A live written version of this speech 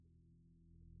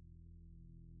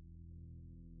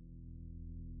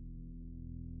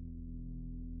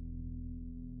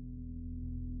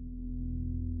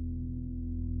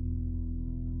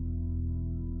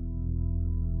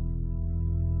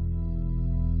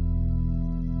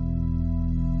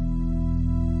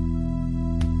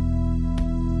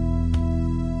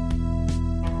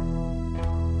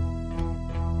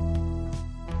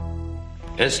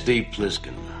S.D.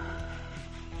 Pliskin.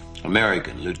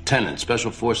 American, Lieutenant,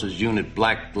 Special Forces Unit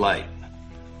Black Light.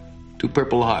 2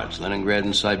 Purple Hearts, Leningrad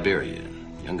and Siberia.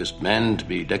 Youngest man to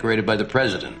be decorated by the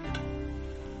President.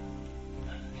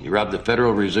 He robbed the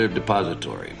Federal Reserve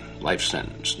Depository. Life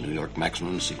sentence, New York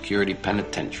Maximum Security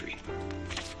Penitentiary.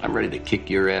 I'm ready to kick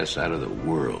your ass out of the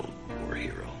world, war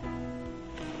hero.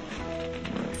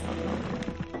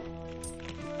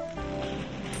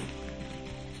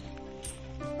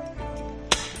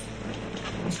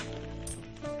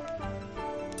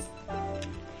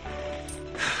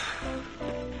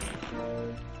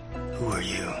 Who are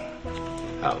you?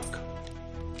 Houck.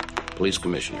 Police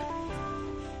Commissioner.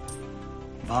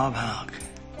 Bob Houck.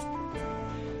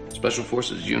 Special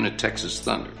Forces Unit Texas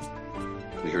Thunder.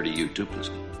 We heard of you too,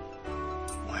 Pliskin.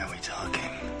 Why are we talking?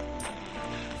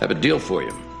 Have a deal for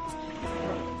you.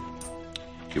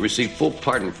 You receive full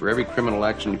pardon for every criminal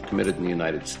action you've committed in the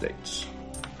United States.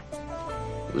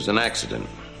 It was an accident.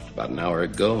 About an hour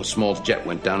ago, a small jet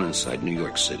went down inside New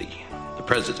York City. The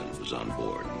president was on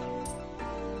board.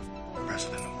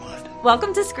 President of what?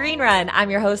 Welcome to Screen Run. I'm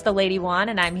your host, the Lady Juan,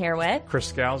 and I'm here with Chris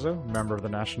Scalzo, member of the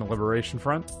National Liberation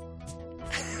Front.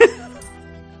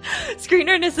 Screen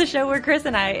Run is the show where Chris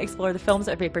and I explore the films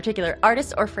of a particular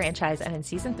artist or franchise, and in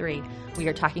Season 3, we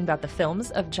are talking about the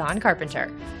films of John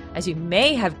Carpenter. As you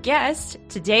may have guessed,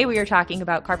 today we are talking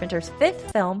about Carpenter's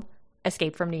 5th film,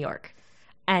 Escape from New York.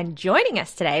 And joining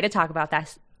us today to talk about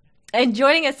this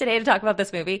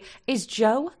movie is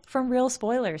Joe from Real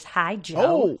Spoilers. Hi, Joe.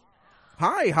 Oh,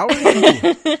 hi. How are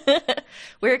you?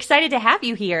 We're excited to have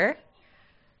you here.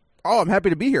 Oh, I'm happy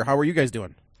to be here. How are you guys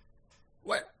doing?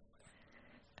 What?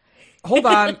 Hold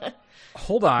on.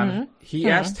 Mm-hmm. He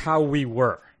asked how we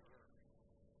were.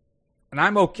 And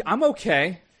I'm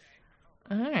okay.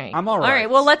 All right. I'm all right. All right.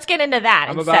 Well, let's get into that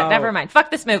instead. Never mind.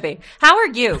 Fuck this movie. How are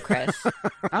you, Chris?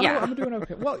 I'm doing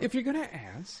okay. Well, if you're gonna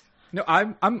ask, no,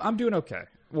 I'm doing okay.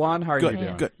 Juan, how are you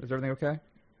doing? Good. Is everything okay?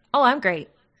 Oh, I'm great.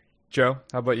 Joe,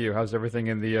 how about you? How's everything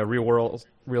in the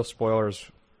Real Spoilers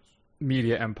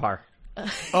media empire?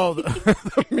 Oh,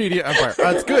 the media empire.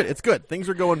 It's good. It's good. Things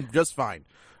are going just fine.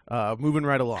 Moving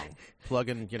right along.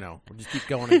 Plugging, we'll just keep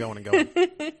going and going and going.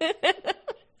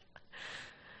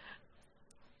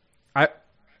 I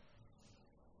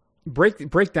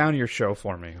break down your show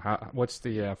for me. What's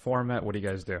the format? What do you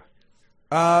guys do?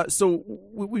 So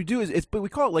what we do is we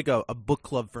call it like a book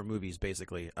club for movies,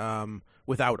 basically.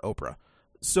 Without Oprah.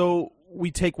 So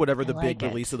we take whatever the big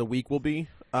release of the week will be,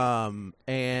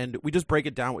 and we just break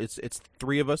it down. It's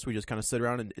 3 of us. We just kind of sit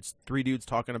around and it's 3 dudes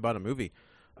talking about a movie.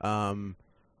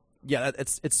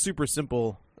 It's super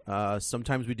simple.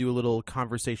 Sometimes we do a little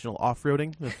conversational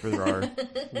off-roading for our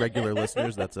regular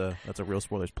listeners. That's a Real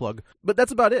Spoilers plug. But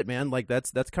that's about it, man. Like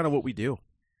that's kind of what we do.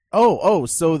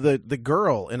 So the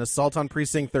girl in Assault on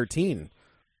Precinct 13,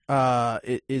 they're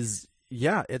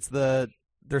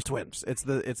twins.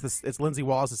 It's Lindsay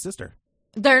Wallace's sister.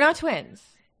 They're not twins.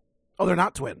 Oh, they're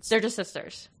not twins. They're just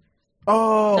sisters.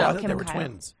 Oh, no, I thought Kim they were and Kyle.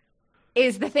 twins.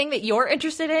 Is the thing that you're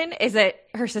interested in, is that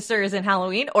her sister is in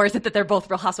Halloween, or is it that they're both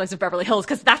Real Housewives of Beverly Hills?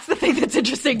 Because that's the thing that's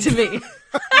interesting to me.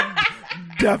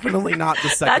 Definitely not the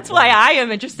second That's one. why I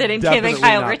am interested in Definitely Kim and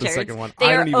Kyle not the Richards. second one. They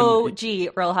I are don't even-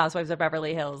 OG Real Housewives of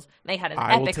Beverly Hills. They had an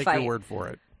I will epic take fight. your word for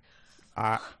it.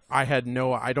 I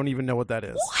don't even know what that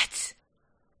is. What?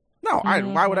 No,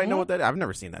 why would I know what that is? I've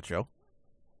never seen that show.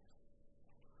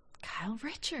 Kyle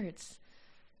Richards.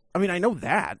 I mean, I know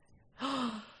that.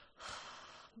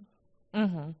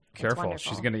 Mm-hmm. Careful,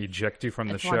 she's going to eject you from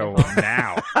the It's show wonderful.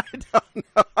 now. I don't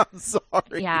know. I'm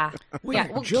sorry. Yeah. Wait, Yeah.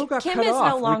 Well, Joe got Kim cut is off.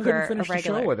 no longer we couldn't finish a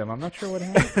regular. the show with him. I'm not sure what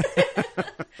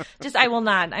happened. Just I will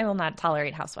not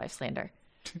tolerate housewife slander.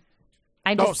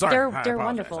 Sorry. They're I apologize.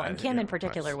 wonderful, and Kim in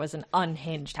particular was an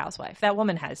unhinged housewife. That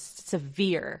woman has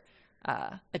severe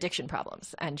addiction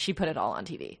problems, and she put it all on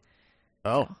TV.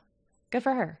 Oh. So, good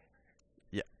for her.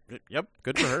 Yeah. Yep.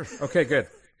 Good for her. Okay, good.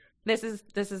 This is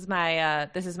my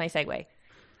segue.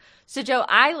 So Joe,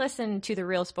 I listened to the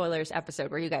Real Spoilers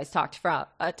episode where you guys talked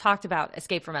about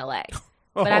Escape from LA.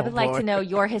 But I would like to know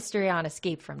your history on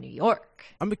Escape from New York.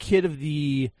 I'm a kid of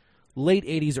the late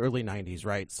 80s, early 90s,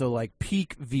 right? So like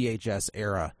peak VHS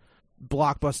era.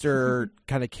 Blockbuster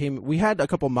kind of came. We had a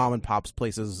couple mom and pops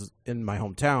places in my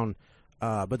hometown,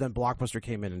 but then Blockbuster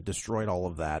came in and destroyed all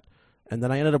of that. And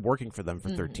then I ended up working for them for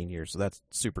 13 years. So that's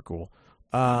super cool.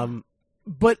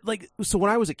 But so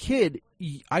when I was a kid,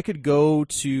 I could go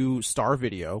to Star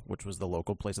Video, which was the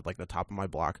local place at like the top of my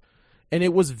block. And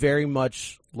it was very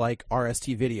much like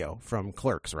RST Video from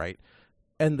Clerks, right?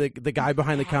 And the guy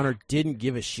behind the counter didn't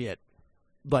give a shit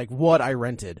like what I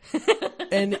rented.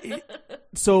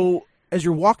 So as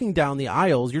you're walking down the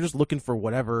aisles, you're just looking for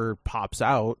whatever pops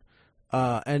out.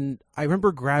 And I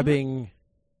remember grabbing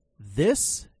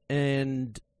this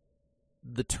and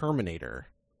the Terminator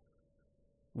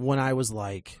when I was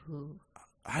like,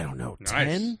 I don't know,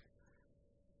 10?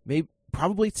 Maybe,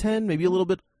 probably 10, maybe a little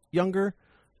bit younger.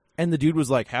 And the dude was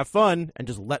like, have fun, and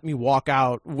just let me walk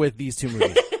out with these two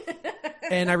movies.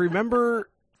 And I remember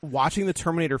watching the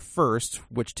Terminator first,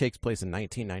 which takes place in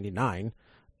 1999.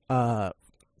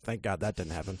 Thank God that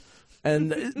didn't happen.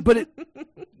 But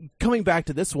coming back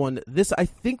to this one, I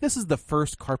think this is the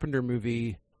first Carpenter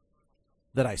movie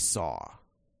that I saw,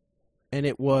 and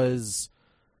it was,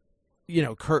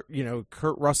 Kurt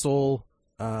Russell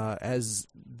as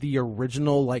the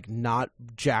original, like, not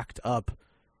jacked up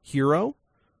hero.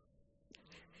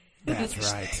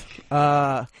 That's right.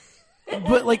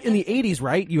 But like in the 80s,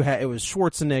 right? It was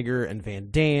Schwarzenegger and Van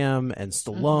Damme and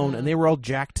Stallone, and they were all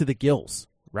jacked to the gills,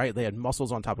 right? They had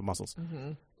muscles on top of muscles.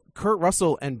 Mm-hmm. Kurt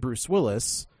Russell and Bruce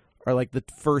Willis are like the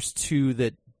first two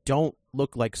that don't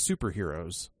look like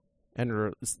superheroes,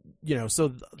 and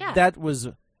so that was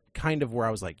kind of where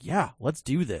I was like, yeah, let's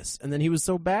do this. And then he was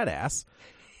so badass,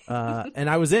 and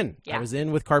I was in. Yeah. I was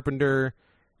in with Carpenter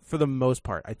for the most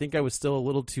part. I think I was still a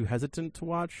little too hesitant to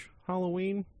watch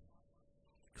Halloween.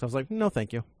 Because I was like, no,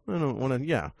 thank you. I don't want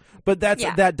to, But that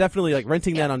definitely, like,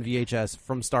 renting that on VHS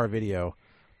from Star Video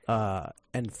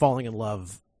and falling in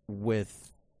love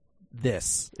with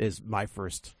this is my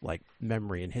first, like,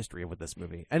 memory and history with this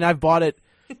movie. And I've bought it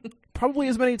probably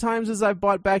as many times as I've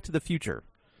bought Back to the Future.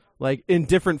 Like, in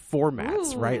different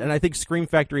formats, right? And I think Scream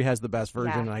Factory has the best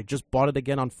version, and I just bought it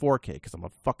again on 4K because I'm a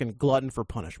fucking glutton for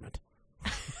punishment.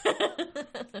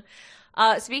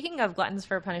 Speaking of gluttons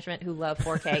for punishment who love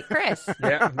 4K, Chris.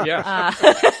 Yeah.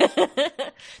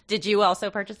 Did you also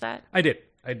purchase that? I did.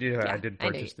 I did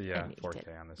purchase the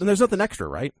 4K on this. And there's nothing extra,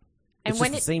 right? And it's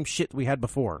just the same shit we had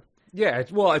before. Yeah,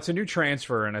 it's a new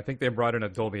transfer, and I think they brought in a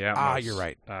Dolby Atmos. You're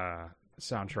right.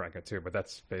 Soundtrack too, but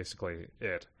that's basically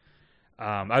it.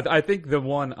 I think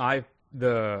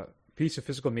the piece of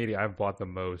physical media I've bought the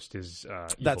most is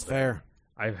That's fair.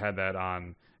 I've had that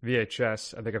on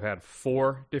VHS. I think I've had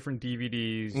 4 different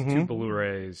DVDs, 2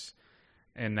 Blu-rays,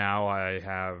 and now I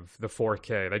have the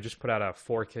 4K. They just put out a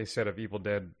 4K set of Evil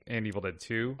Dead and Evil Dead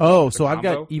 2. Oh, so I've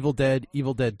got Evil Dead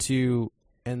 2,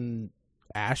 and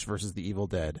Ash versus the Evil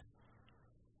Dead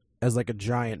as like a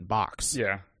giant box.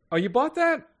 Yeah. Oh, you bought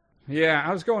that? Yeah,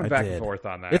 I was going back and forth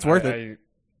on that. It's worth it.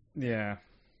 Yeah.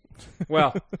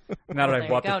 Well, now that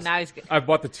I've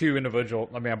bought the 2 individual.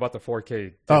 I mean, I bought the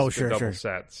 4K double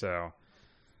set. So,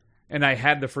 and I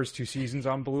had the first 2 seasons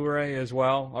on Blu-ray as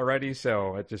well already.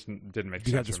 So it just didn't make sense.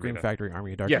 You got the Scream Factory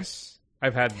Army of Darkness? Yes,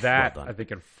 I've had that. I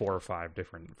think in 4 or 5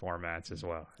 different formats as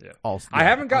well. Yeah. Also, I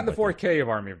haven't gotten the 4K of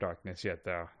Army of Darkness yet,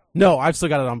 though. No, I've still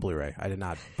got it on Blu-ray. I did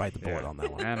not bite the bullet on that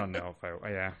one. I don't know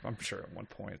if I'm sure at one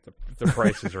point if the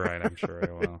price is right, I'm sure I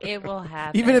will. It will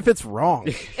happen. Even if it's wrong.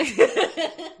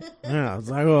 Yeah, it's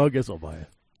like, well, I guess I'll buy it.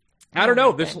 I don't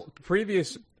know. This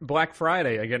previous Black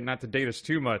Friday, again, not to date us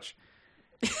too much,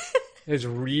 has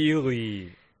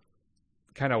really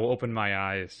kind of opened my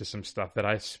eyes to some stuff that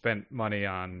I spent money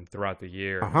on throughout the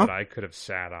year that I could have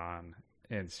sat on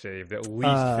and saved at least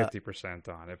 50%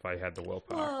 on if I had the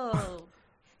willpower. Whoa.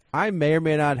 I may or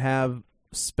may not have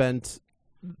spent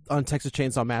on Texas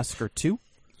Chainsaw Massacre 2.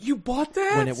 You bought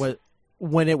that?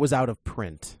 When it was out of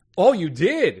print. Oh, you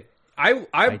did?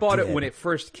 I bought it when it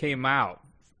first came out.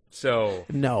 So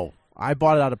no, I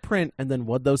bought it out of print, and then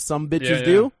what those some bitches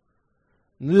do?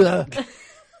 Now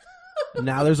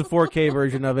there's a 4K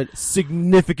version of it,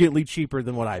 significantly cheaper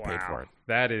than what I paid for it.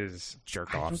 That is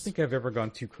jerk offs. I don't think I've ever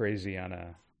gone too crazy on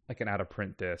an out of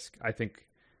print disc. I think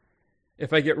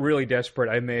if I get really desperate,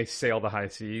 I may sail the high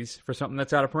seas for something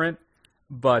that's out of print.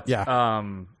 But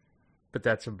but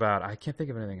that's about. I can't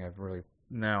think of anything I've really.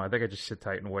 No, I think I just sit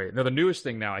tight and wait. No, the newest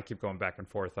thing now I keep going back and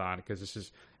forth on because this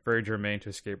is very germane to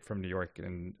Escape from New York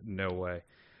in no way.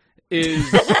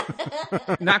 Is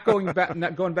not going back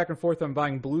and forth on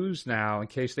buying blues now in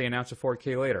case they announce a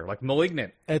 4K later, like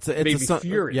Malignant. It's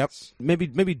furious. Yep.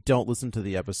 Maybe don't listen to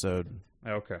the episode.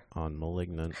 Okay. On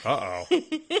Malignant. Uh-oh.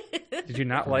 Did you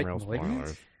not like Malignant?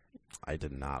 Spoilers. I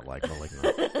did not like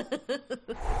Malignant.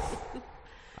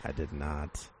 I did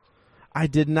not.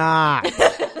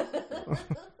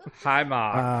 Hi,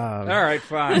 Mom. All right,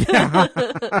 fine.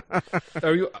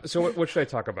 So what should I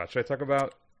talk about? Should I talk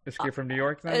about Escape from New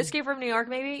York then? Escape from New York,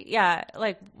 maybe? Yeah.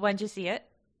 Like, when did you see it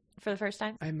for the first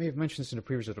time? I may have mentioned this in a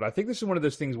previous episode, but I think this is one of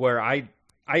those things where I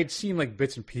had seen like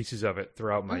bits and pieces of it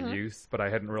throughout my youth, but I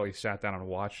hadn't really sat down and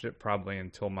watched it probably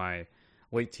until my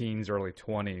late teens, early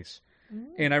 20s.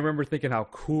 And I remember thinking how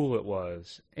cool it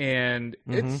was. And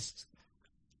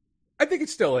I think it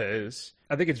still is.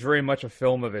 I think it's very much a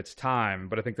film of its time,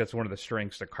 but I think that's one of the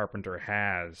strengths that Carpenter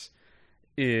has,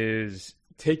 is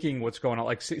taking what's going on.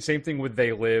 Like, same thing with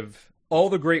They Live. All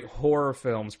the great horror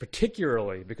films,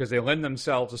 particularly because they lend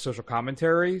themselves to social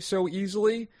commentary so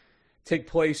easily, take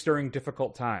place during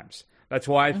difficult times. That's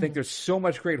why I think there's so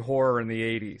much great horror in the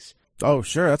 80s. Oh,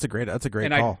 sure. That's a great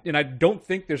call. I don't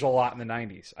think there's a lot in the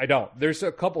 90s. I don't. There's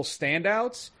a couple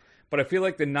standouts, but I feel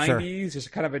like the 90s is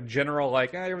kind of a general,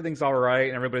 like, everything's all right,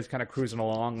 and everybody's kind of cruising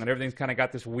along, and everything's kind of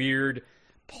got this weird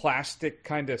plastic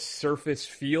kind of surface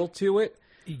feel to it.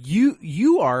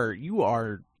 You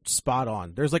are spot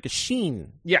on. There's like a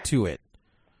sheen to it.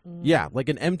 Yeah, like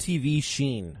an MTV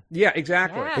sheen. Yeah,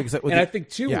 exactly. Yeah. And I think,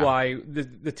 too, why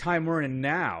the time we're in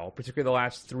now, particularly the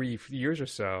last 3 years or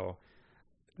so,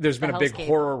 there's been a big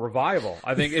horror revival.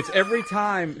 I think it's every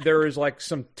time there is like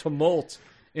some tumult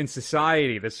in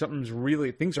society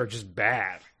that things are just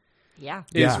bad. Yeah.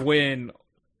 Is when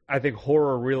I think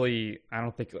horror really, I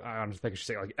don't think I should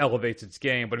say like elevates its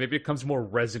game, but it becomes more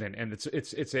resonant, and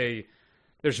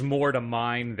there's more to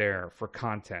mine there for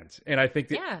content. And I think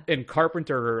that and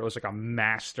Carpenter was like a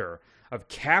master of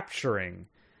capturing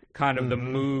kind of the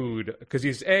mood, because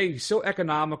he's so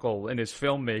economical in his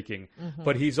filmmaking,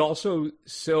 but he's also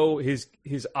so his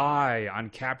eye on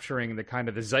capturing the kind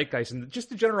of the zeitgeist and just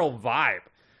the general vibe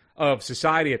of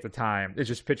society at the time is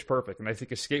just pitch perfect. And I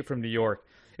think Escape from New York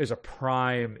is a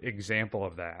prime example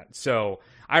of that. So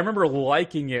I remember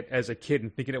liking it as a kid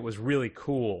and thinking it was really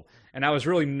cool, and I was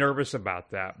really nervous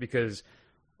about that because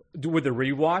with the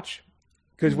rewatch.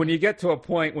 Because when you get to a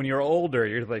point when you're older,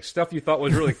 you're like, stuff you thought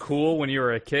was really cool when you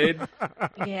were a kid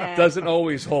doesn't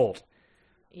always hold.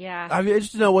 Yeah. I'm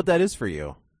interested to know what that is for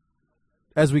you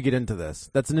as we get into this.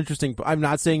 That's an interesting... I'm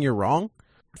not saying you're wrong.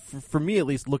 For me, at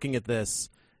least, looking at this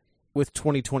with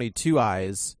 2022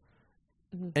 eyes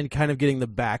and kind of getting the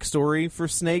backstory for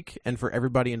Snake and for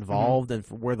everybody involved and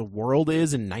for where the world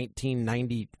is in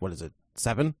 1990... What is it?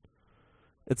 7?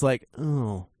 It's like,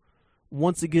 oh...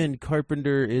 Once again,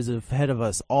 Carpenter is ahead of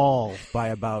us all by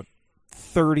about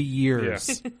 30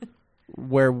 years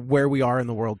where we are in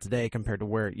the world today compared to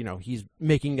where, he's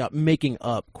making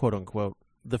up, quote unquote,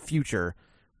 the future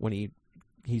when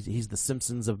he's the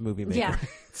Simpsons of movie making. Yeah.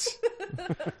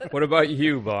 What about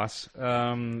you, boss?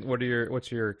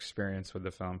 What's your experience with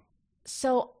the film?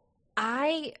 So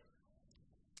I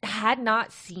had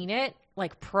not seen it,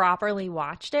 like properly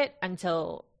watched it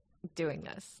until doing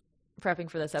this.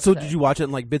 Prepping for this episode. So did you watch it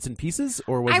in like bits and pieces,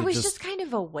 or was I it was just kind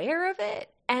of aware of it,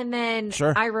 and then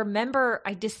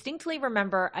I distinctly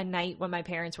remember a night when my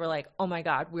parents were like, "Oh my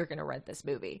god, we're going to rent this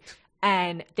movie,"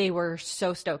 and they were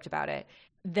so stoked about it.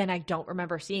 Then I don't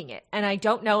remember seeing it, and I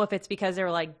don't know if it's because they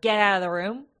were like, "Get out of the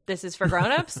room, this is for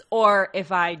grown-ups," or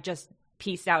if I just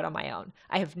pieced out on my own.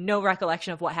 I have no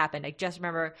recollection of what happened. I just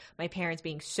remember my parents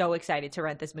being so excited to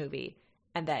rent this movie,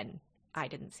 and then I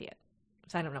didn't see it,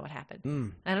 so I don't know what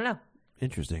happened. I don't know.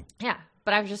 Interesting. Yeah,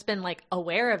 but I've just been like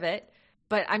aware of it.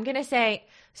 But I'm going to say,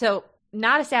 so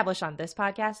not established on this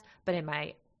podcast, but in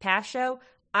my past show,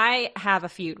 I have a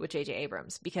feud with J.J.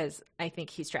 Abrams because I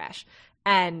think he's trash.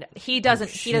 And he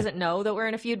doesn't know that we're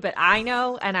in a feud, but I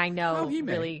know, and I know he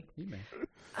may. really.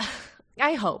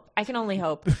 I hope. I can only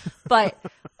hope. But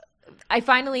I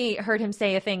finally heard him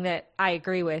say a thing that I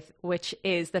agree with, which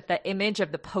is that the image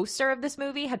of the poster of this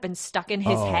movie had been stuck in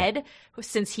his head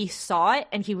since he saw it,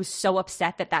 and he was so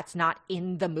upset that that's not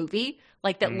in the movie.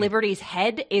 Like that Liberty's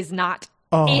head is not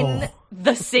in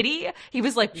the city. He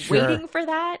was like waiting for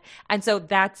that, and so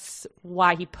that's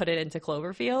why he put it into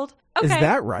Cloverfield. Okay. Is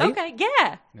that right? Okay,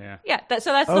 yeah.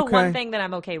 So that's the one thing that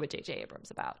I'm okay with J.J. Abrams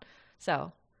about.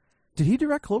 So, did he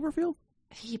direct Cloverfield?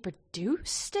 He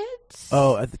produced it?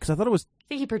 Oh, because I thought it was I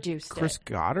think he produced Chris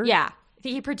Goddard? Yeah. I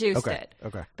think he produced it.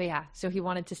 Okay. But yeah, so he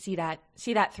wanted to see that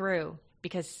through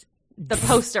because the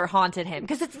poster haunted him.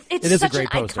 Because it's such an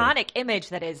iconic image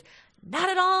that is not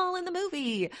at all in the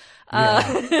movie.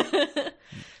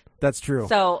 That's true.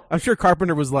 So I'm sure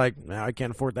Carpenter was like, "No, I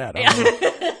can't afford that."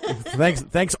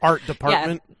 Thanks, art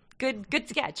department. Yeah. Good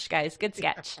sketch, guys. Good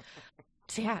sketch.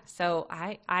 So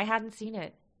I hadn't seen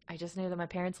it. I just knew that my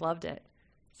parents loved it.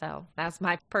 So that's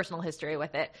my personal history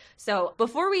with it. So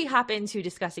before we hop into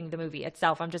discussing the movie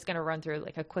itself, I'm just going to run through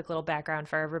like a quick little background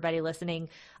for everybody listening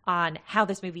on how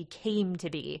this movie came to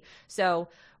be. So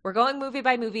we're going movie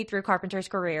by movie through Carpenter's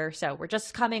career. So we're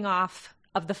just coming off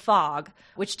of The Fog,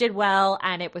 which did well,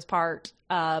 and it was part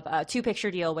of a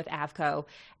 2-picture deal with Avco.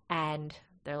 And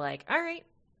they're like, all right,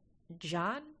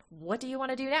 John, what do you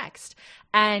want to do next?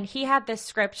 And he had this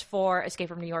script for Escape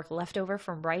from New York left over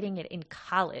from writing it in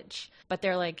college. But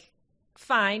they're like,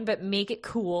 fine, but make it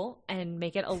cool and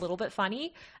make it a little bit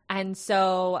funny. And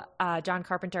so John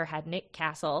Carpenter had Nick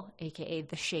Castle, a.k.a.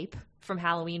 The Shape from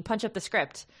Halloween, punch up the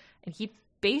script. And he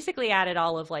basically added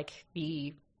all of like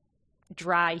the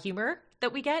dry humor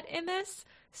that we get in this.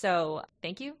 So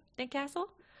thank you, Nick Castle.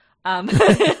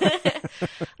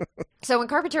 So when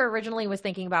Carpenter originally was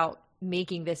thinking about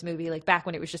making this movie, like back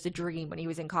when it was just a dream when he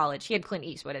was in college, he had Clint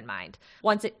Eastwood in mind.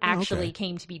 Once it actually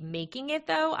came to be making it,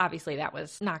 though, obviously that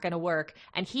was not going to work.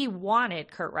 And he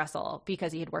wanted Kurt Russell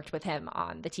because he had worked with him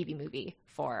on the TV movie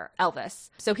for Elvis.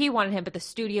 So he wanted him, but the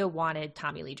studio wanted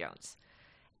Tommy Lee Jones.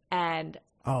 And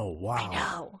oh, wow. I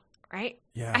know, right?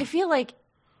 Yeah. I feel like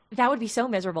that would be so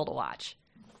miserable to watch.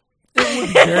 It would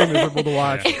be very miserable to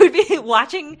watch. It would be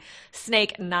watching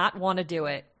Snake not want to do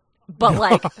it, but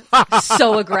like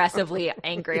so aggressively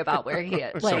angry about where he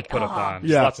is. Like, so put upon.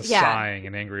 Yeah. Lots of sighing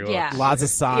and angry looks. Yeah. Lots of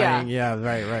sighing. Yeah,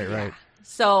 right.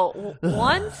 So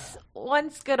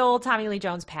once good old Tommy Lee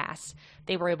Jones passed,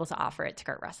 they were able to offer it to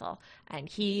Kurt Russell. And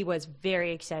he was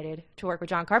very excited to work with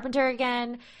John Carpenter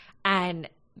again. And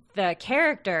the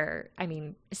character, I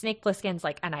mean, Snake Plissken's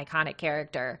like an iconic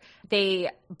character. They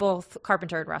both,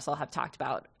 Carpenter and Russell, have talked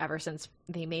about ever since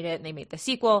they made it and they made the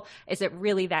sequel, is that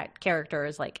really that character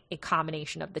is like a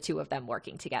combination of the two of them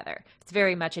working together. It's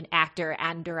very much an actor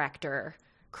and director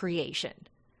creation.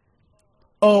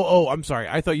 Oh, I'm sorry.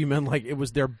 I thought you meant like it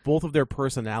was both of their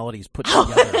personalities put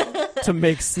together to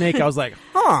make Snake. I was like,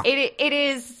 huh. It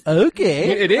is.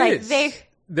 Okay. It like is.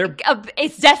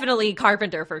 It's definitely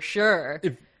Carpenter for sure.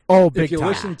 Big if you time.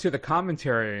 listen to the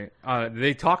commentary,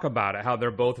 they talk about it, how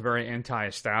they're both very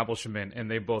anti-establishment,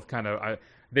 and they both kind of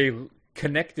they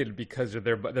connected because of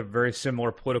their very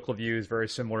similar political views, very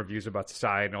similar views about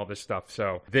society and all this stuff.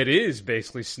 So that is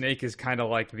basically Snake is kind of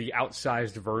like the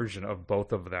outsized version of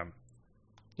both of them.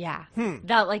 Yeah,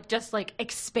 that like just like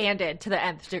expanded to the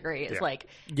nth degree. It's like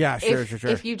sure.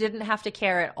 If you didn't have to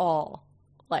care at all.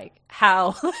 Like,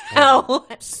 how?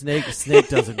 Snake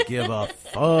doesn't give a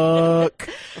fuck.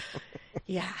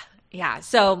 Yeah.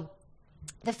 So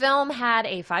the film had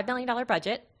a $5 million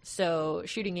budget, so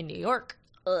shooting in New York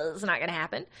is not going to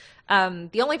happen.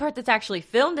 The only part that's actually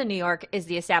filmed in New York is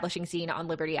the establishing scene on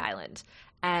Liberty Island.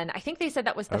 And I think they said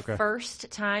that was the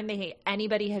first time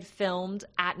anybody had filmed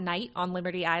at night on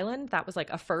Liberty Island. That was like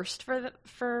a first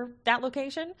for that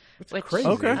location. That's crazy.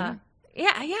 Okay.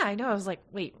 Yeah, I know. I was like,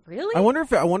 wait, really? I wonder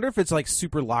if it's like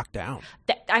super locked down.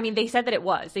 I mean, they said that it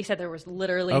was. They said there was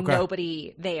literally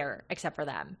nobody there except for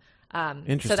them.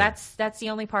 Interesting. So that's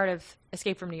the only part of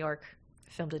Escape from New York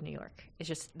filmed in New York. It's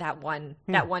just that one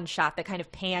shot that kind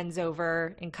of pans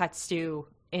over and cuts to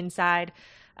inside.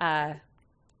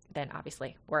 Then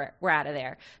obviously we're out of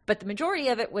there. But the majority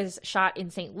of it was shot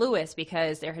in St. Louis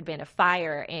because there had been a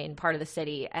fire in part of the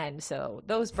city, and so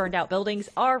those burned out buildings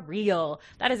are real.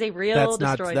 That is a real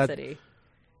destroyed city.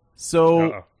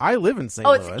 So I live in St.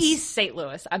 Louis. Oh, it's East St.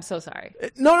 Louis. I'm so sorry.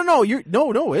 No.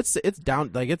 It's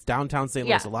downtown St.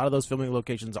 Louis. A lot of those filming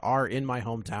locations are in my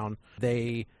hometown.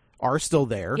 They are still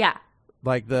there. Yeah.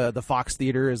 Like the Fox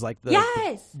Theater is like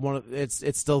one of it's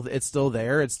still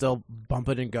there. It's still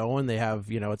bumping and going. They have,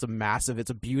 it's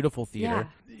a beautiful theater.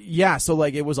 Yeah, so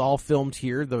like it was all filmed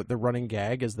here. The running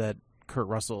gag is that Kurt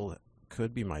Russell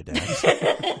could be my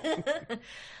dad.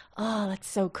 Oh, that's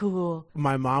so cool.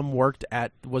 My mom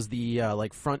was the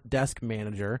like front desk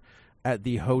manager at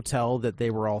the hotel that they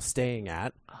were all staying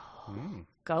at.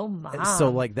 Go Mom. So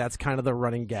like that's kind of the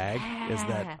running gag is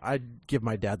that I'd give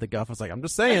my dad the guff. I was like, I'm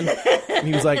just saying. And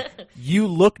he was like, you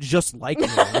look just like me.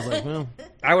 I was like, well,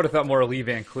 I would have thought more Lee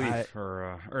Van Cleef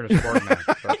or Ernest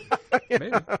Borgnine, but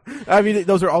maybe. I mean,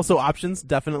 those are also options,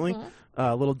 definitely.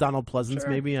 Little Donald Pleasance,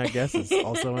 maybe, I guess, is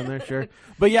also in there, sure.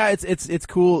 But yeah, it's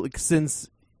cool since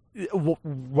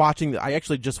watching. I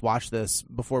actually just watched this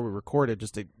before we recorded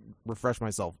just to refresh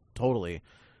myself totally.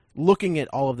 Looking at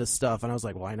all of this stuff, and I was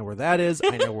like, well, I know where that is.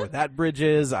 I know where that bridge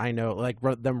is. I know, like,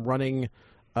 them running.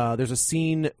 There's a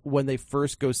scene when they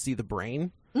first go see the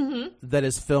brain that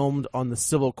is filmed on the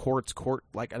civil court.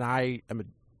 Like, and I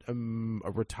am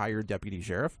a retired deputy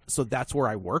sheriff, so that's where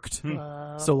I worked.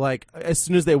 So, like, as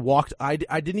soon as they walked, I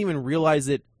didn't even realize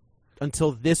it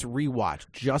until this rewatch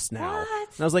just now. What?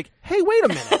 And I was like, hey, wait a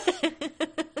minute.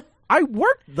 I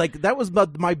worked, like, that was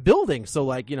my building. So,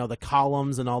 like, the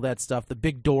columns and all that stuff, the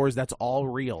big doors, that's all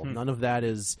real. None of that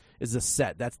is a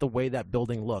set. That's the way that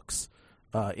building looks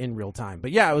in real time.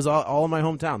 But, yeah, it was all in my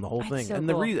hometown, the whole thing. So and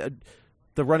cool.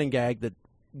 The running gag that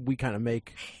we kind of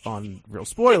make on Real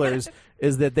Spoilers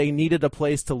is that they needed a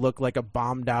place to look like a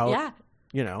bombed out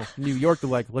New York, they're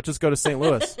like, let's just go to St.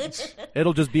 Louis.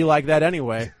 It'll just be like that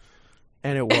anyway.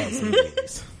 And it was in the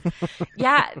 80s.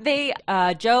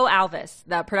 Yeah, Joe Alvis,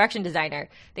 the production designer,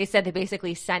 they said they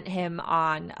basically sent him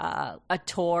on a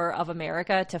tour of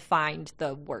America to find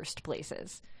the worst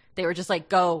places. They were just like,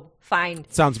 go find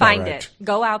it.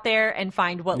 Go out there and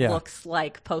find what looks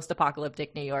like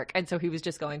post-apocalyptic New York. And so he was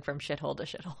just going from shithole to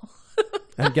shithole.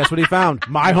 And guess what he found?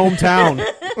 My hometown.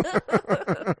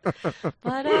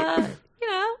 But,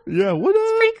 yeah, what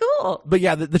it's pretty cool. But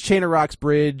yeah, the Chain of Rocks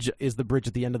Bridge is the bridge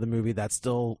at the end of the movie that's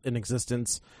still in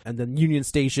existence. And then Union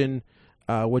Station,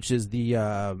 which is the,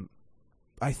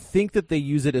 I think that they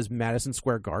use it as Madison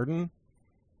Square Garden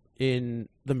in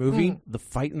the movie. The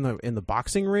fight in the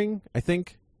boxing ring, I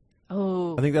think.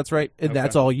 Oh. I think that's right. And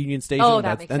that's all Union Station. Oh,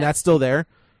 that makes sense. And that's still there.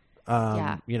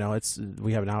 Yeah.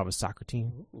 We have a soccer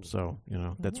team. So,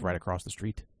 that's right across the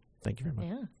street. Thank you very much.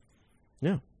 Yeah.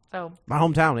 Yeah. So my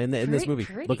hometown in this movie,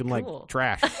 looking cool. like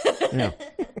trash. Yeah.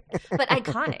 But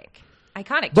iconic.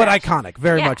 Iconic. But trash. iconic.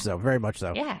 Very much so. Very much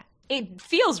so. Yeah. It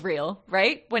feels real,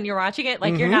 right? When you're watching it,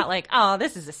 like you're not like, oh,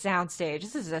 this is a soundstage.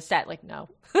 This is a set. Like, no.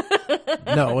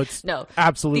 No, it's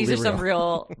absolutely These are real. some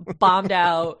real bombed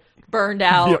out, burned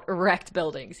out, wrecked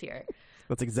buildings here.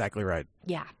 That's exactly right.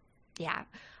 Yeah. Yeah.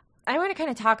 I want to kind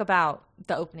of talk about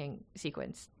the opening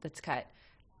sequence that's cut.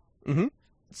 Mm-hmm.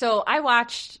 So I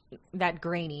watched that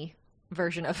grainy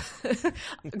version of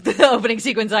the opening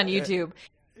sequence on YouTube.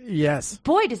 Yes.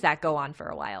 Boy, does that go on for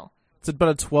a while. It's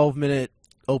about a 12-minute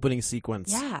opening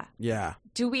sequence. Yeah. Yeah.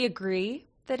 Do we agree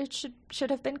that it should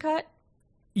have been cut?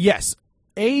 Yes.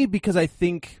 Because I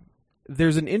think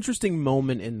there's an interesting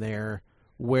moment in there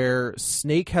where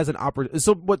Snake has an opportunity.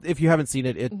 So, what if you haven't seen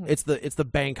it? It's the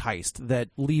bank heist that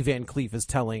Lee Van Cleef is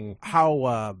telling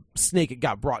how Snake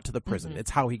got brought to the prison. It's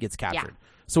how he gets captured. Yeah.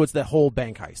 So it's the whole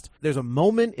bank heist. There's a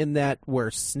moment in that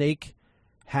where Snake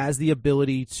has the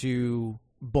ability to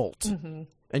bolt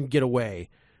and get away,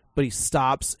 but he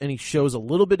stops and he shows a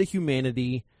little bit of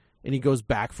humanity and he goes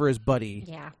back for his buddy.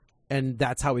 Yeah, and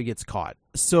that's how he gets caught.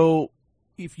 So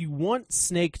if you want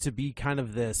Snake to be kind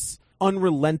of this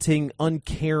unrelenting,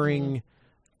 uncaring,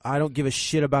 I don't give a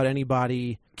shit about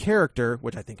anybody character,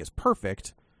 which I think is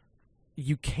perfect,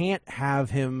 you can't have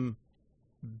him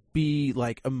be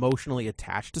like emotionally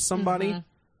attached to somebody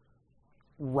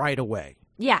right away.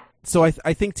 Yeah. So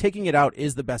I think taking it out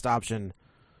is the best option,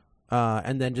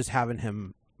 and then just having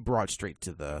him brought straight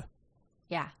to the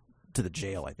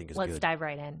jail, I think is good. Let's dive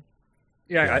right in.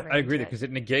 Yeah, I agree because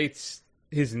it negates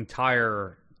his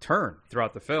entire turn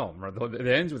throughout the film. It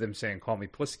ends with him saying, "Call me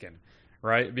Pliskin,"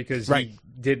 right? Because he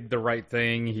did the right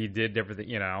thing, he did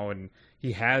everything, and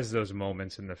he has those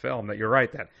moments in the film that you're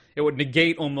right, that it would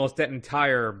negate almost that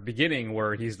entire beginning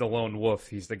where he's the lone wolf,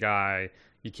 he's the guy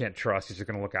you can't trust, he's just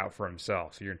going to look out for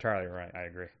himself. So you're entirely right. I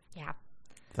agree. Yeah.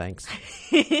 Thanks.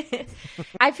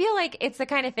 I feel like it's the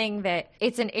kind of thing that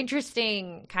it's an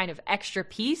interesting kind of extra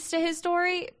piece to his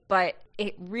story, but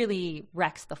it really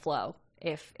wrecks the flow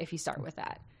if you start with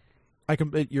that.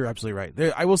 You're absolutely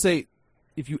right. I will say,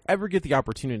 if you ever get the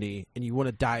opportunity and you want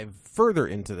to dive further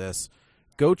into this,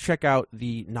 go check out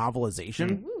the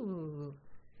novelization,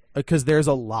 because there's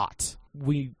a lot.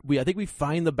 I think we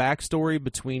find the backstory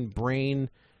between Brain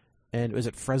and is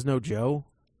it Fresno Joe?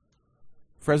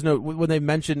 Fresno, when they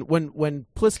mention when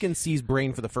Pliskin sees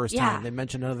Brain for the first time, they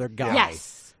mention another guy.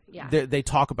 Yes, yeah. They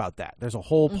talk about that. There's a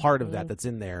whole part of that that's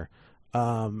in there.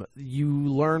 You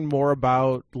learn more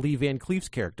about Lee Van Cleef's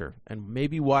character and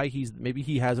maybe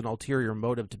he has an ulterior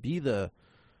motive to be the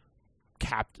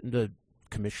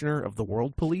commissioner of the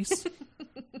World Police.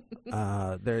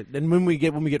 And when we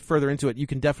get further into it, you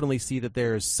can definitely see that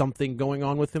there's something going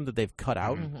on with him that they've cut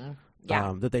out,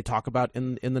 that they talk about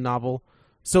in the novel.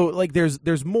 So like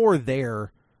there's more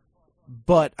there,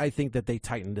 but I think that they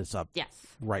tightened this up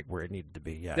right where it needed to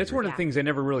be. Yeah, that's one of the things I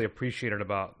never really appreciated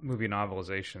about movie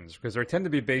novelizations, because they tend to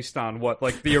be based on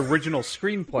the original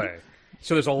screenplay.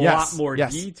 So there's a lot more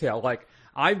detail. Like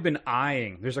I've been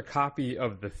eyeing. There's a copy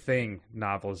of The Thing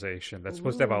novelization that's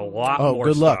supposed to have a lot more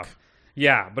good stuff. Luck.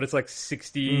 Yeah, but it's like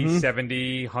 $60,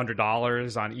 $70,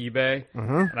 $100 on eBay.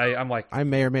 And I'm like, I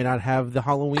may or may not have the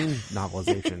Halloween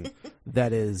novelization.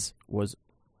 That is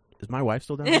my wife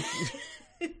still down there?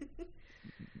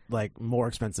 Like more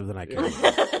expensive than I can.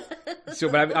 So,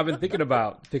 but I've been thinking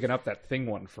about picking up that Thing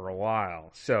one for a while.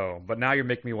 So, but now you're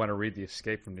making me want to read the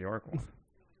Escape from New York one.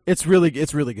 It's really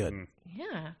good.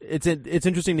 Yeah, it's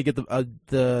interesting to get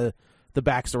the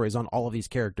backstories on all of these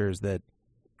characters that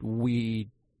we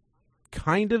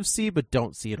kind of see but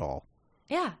don't see at all.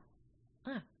 Yeah,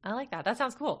 I like that. That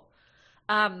sounds cool.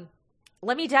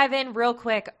 let me dive in real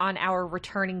quick on our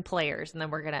returning players, and then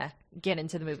we're going to get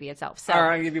into the movie itself. So, all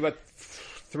right, I'll give you about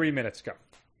 3 minutes. Go.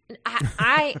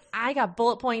 I got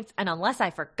bullet points, and unless I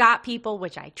forgot people,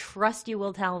 which I trust you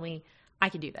will tell me, I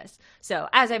can do this. So,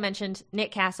 as I mentioned,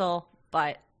 Nick Castle,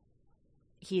 but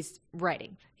he's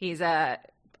writing. He's our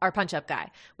punch-up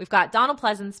guy. We've got Donald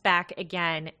Pleasance back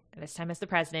again, this time as the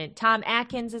president. Tom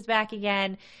Atkins is back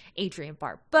again. Adrienne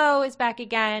Barbeau is back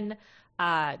again.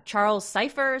 Charles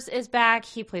Cyphers is back.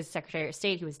 He plays the Secretary of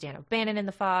State. He was Dan O'Bannon in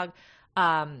The Fog.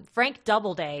 Frank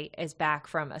Doubleday is back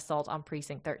from Assault on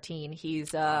Precinct 13.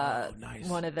 He's nice.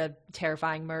 One of the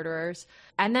terrifying murderers.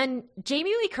 And then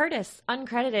Jamie Lee Curtis,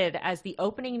 uncredited as the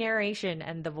opening narration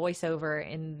and the voiceover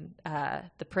in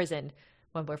the prison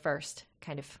when we're first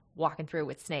kind of walking through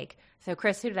with Snake. So,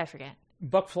 Chris, who did I forget?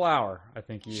 Buck Flower, I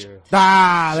think you...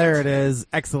 There it is.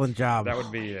 Excellent job. That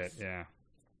would be it, yeah.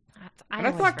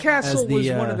 I thought Castle was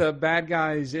one of the bad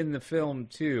guys in the film,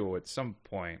 too, at some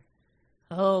point.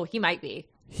 Oh, he might be.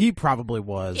 He probably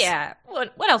was. Yeah.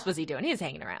 What else was he doing? He was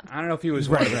hanging around. I don't know if he was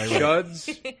one of the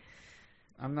Chuds.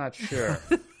 I'm not sure.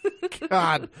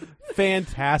 God,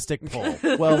 fantastic pull.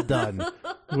 Well done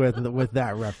with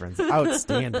that reference.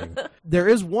 Outstanding. There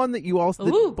is one that you also,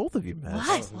 that both of you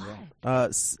missed.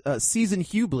 What? Season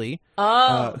Hubley,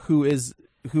 Oh. who is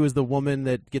the woman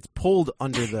that gets pulled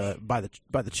under by the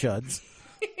Chuds.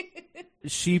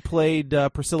 She played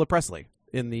Priscilla Presley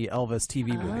in the Elvis TV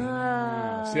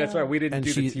movie. See, that's why we didn't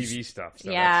do the she- TV stuff.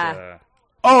 So Yeah. that's,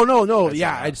 Oh no! That's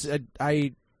Yeah, nice.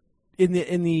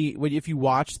 if you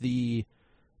watch the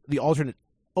alternate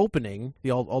opening,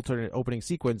 the alternate opening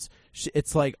sequence,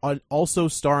 it's like also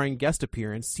starring guest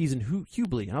appearance Season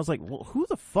Hubley, and I was like, well, who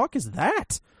the fuck is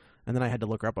that? And then I had to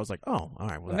look her up. I was like, oh, all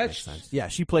right, well that makes sense. Yeah,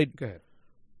 she played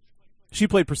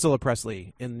Priscilla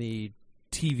Presley in the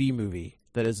TV movie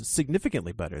that is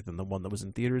significantly better than the one that was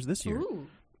in theaters this year. Ooh.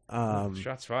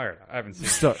 shots fired. I haven't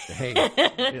seen it. Hey,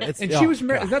 And she was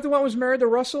married. Is that the one who was married to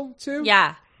Russell, too?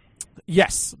 Yeah.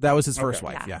 Yes, that was his first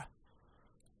Okay. wife.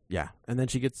 Yeah, and then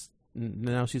she gets.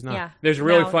 No, she's not. Yeah. There's a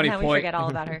really funny now we point forget all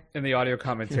about her. in the audio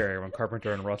commentary when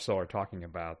Carpenter and Russell are talking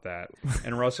about that.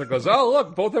 And Russell goes, oh,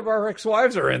 look, both of our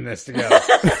ex-wives are in this together.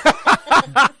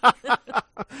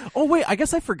 Oh wait, I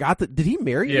guess I forgot that. Did he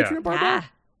marry Yeah. Adrienne Barbeau?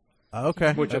 Ah.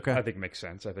 Okay. Which okay. I think makes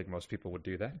sense. I think most people would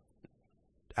do that.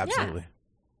 Absolutely.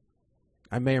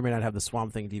 I may or may not have the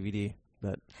Swamp Thing DVD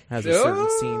that has a certain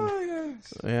scene.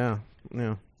 Yes.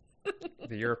 Yeah.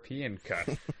 The European cut.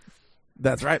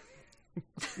 That's right.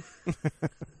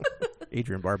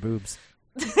 Adrienne Barboobs.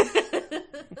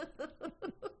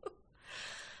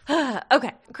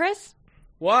 Okay, Chris,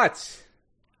 What?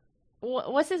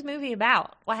 what's this movie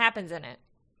about? What happens in it?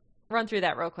 Run through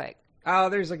that real quick. Oh,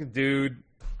 there's like a dude,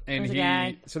 and There's a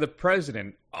guy. so the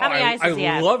president. How many eyes does he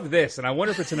I have? love this, and I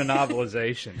wonder if it's in a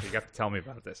novelization. You have to tell me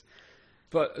about this.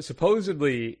 But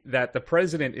supposedly that the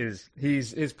president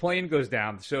his plane goes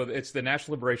down, so it's the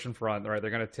National Liberation Front, right?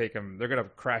 They're going to take him. They're going to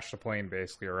crash the plane,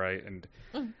 basically, right? And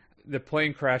the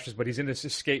plane crashes, but he's in this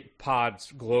escape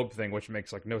pods globe thing, which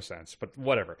makes like no sense, but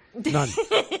whatever. None.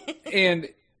 And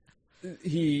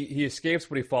he escapes,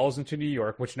 but he falls into New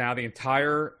York, which now the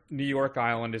entire New York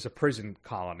island is a prison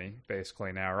colony,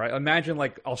 basically now, right? Imagine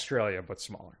like Australia, but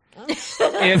smaller.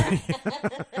 And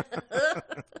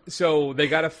so they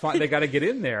got to get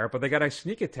in there, but they got to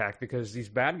sneak attack because these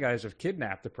bad guys have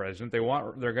kidnapped the president. They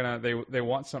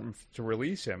want something to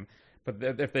release him, but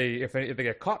if they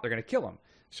get caught, they're gonna kill him.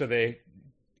 So they've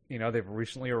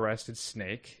recently arrested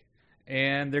Snake.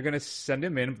 And they're going to send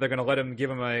him in. They're going to give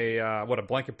him a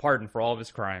blanket pardon for all of his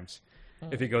crimes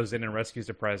if he goes in and rescues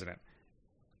the president.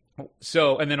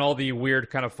 So, and then all the weird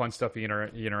kind of fun stuff he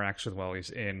interacts with while he's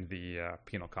in the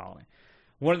penal colony.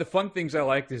 One of the fun things I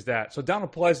liked is that, so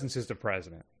Donald Pleasance is the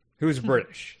president, who's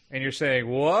British. And you're saying,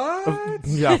 what?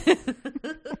 Yeah.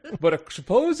 But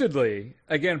supposedly,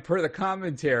 again, per the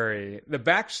commentary, the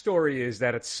backstory is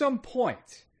that at some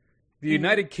point, the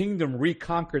United Kingdom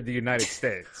reconquered the United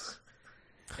States.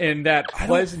 And that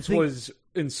Pleasance was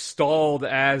installed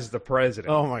as the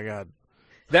president. Oh my God.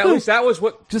 That was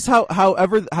what. Just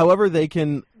however they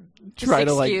can try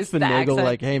to like excuse the finagle, accent.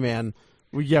 like, hey man,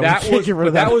 we can't That get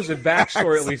rid of was a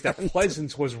backstory, at least, that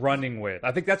Pleasance was running with.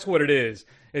 I think that's what it is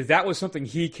that was something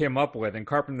he came up with, and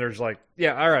Carpenter's like,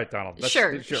 yeah, all right, Donald.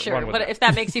 Sure. Run with But that. if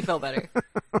that makes you feel better.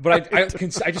 But I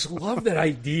just love that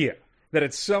idea that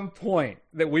at some point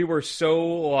that we were so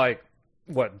like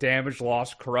damaged,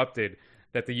 lost, corrupted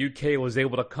that the UK was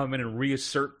able to come in and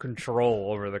reassert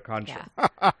control over the country.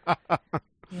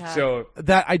 Yeah. So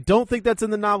that. I don't think that's in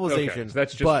the novelization. okay, so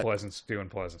that's just but Pleasance doing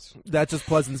Pleasance. that's just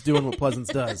Pleasance doing what Pleasance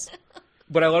does.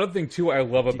 But another thing, too, I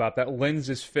love about that lends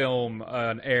this film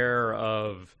an air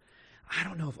of, I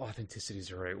don't know if authenticity is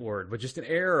the right word, but just an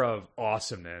air of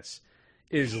awesomeness,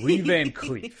 is Lee Van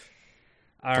Cleef.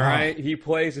 All right? He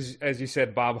plays, as you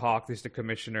said, Bob Hawke is the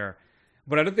commissioner.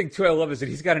 But another thing, too, I love is that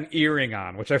he's got an earring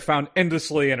on, which I found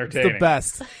endlessly entertaining. It's the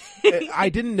best. I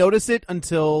didn't notice it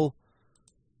until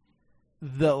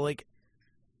I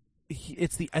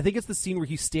think it's the scene where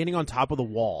he's standing on top of the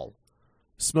wall,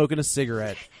 smoking a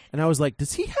cigarette, and I was like,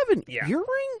 does he have an earring?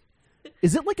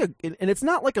 Is it like and it's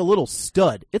not like a little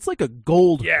stud, it's like a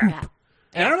gold hoop.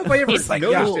 And I don't know if I ever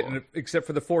noticed it except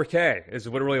for the 4K is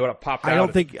literally what it popped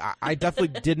out. I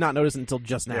definitely did not notice it until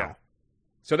just now. Yeah.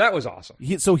 So that was awesome.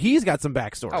 He's got some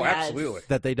backstory. Oh, absolutely.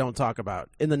 That they don't talk about.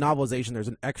 In the novelization, there's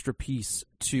an extra piece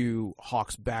to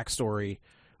Hawke's backstory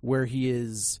where he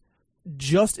is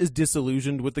just as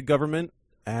disillusioned with the government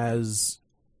as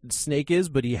Snake is,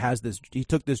 but he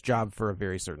took this job for a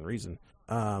very certain reason.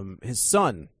 His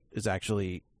son is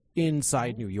actually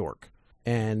inside New York,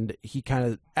 and he kind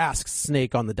of asks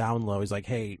Snake on the down low. He's like,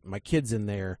 hey, my kid's in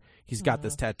there. He's got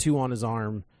this tattoo on his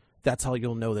arm. That's how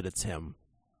you'll know that it's him.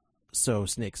 So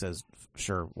Snake says,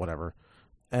 sure, whatever.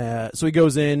 So he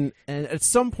goes in, and at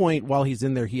some point while he's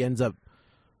in there, he ends up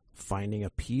finding a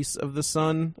piece of the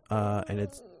son, and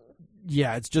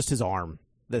it's just his arm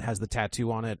that has the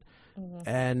tattoo on it.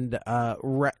 And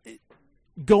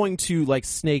going to like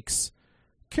Snake's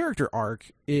character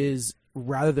arc is,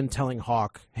 rather than telling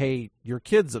Hawke, hey, your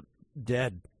kid's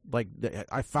dead, like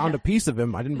I found a piece of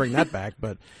him, I didn't bring that back,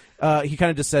 but he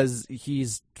kind of just says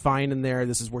he's fine in there,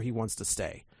 this is where he wants to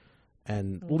stay,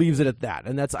 and leaves it at that.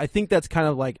 And I think that's kind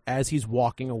of like as he's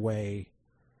walking away,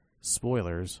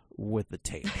 spoilers, with the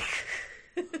tape.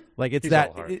 Like it's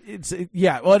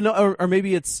or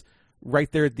maybe it's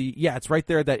right there at it's right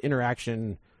there at that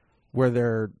interaction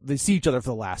where they see each other for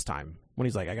the last time, when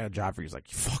he's like, I got a job for you. He's like,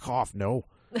 fuck off, no.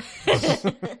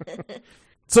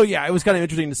 So yeah, it was kind of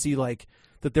interesting to see like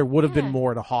that there would have been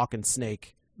more to Hawke and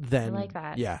Snake than, I like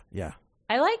that. Yeah.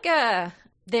 I like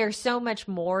there's so much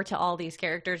more to all these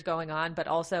characters going on, but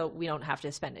also we don't have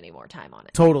to spend any more time on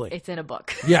it. Totally. It's in a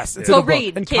book. Yes, it's Go in a book.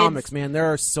 read, And kids. comics, man.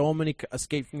 There are so many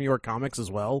Escape from New York comics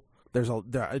as well.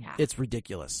 It's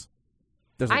ridiculous.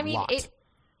 There's a lot.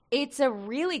 It's a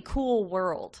really cool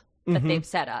world that they've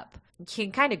set up. You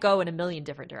can kind of go in a million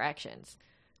different directions.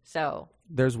 So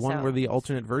there's one where the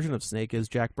alternate version of Snake is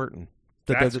Jack Burton.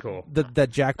 That's cool. That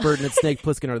Jack Burton and Snake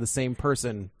Plissken are the same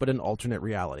person, but in alternate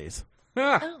realities.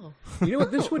 Oh. You know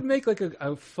what? This would make like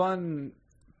a fun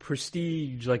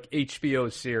prestige like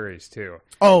HBO series too.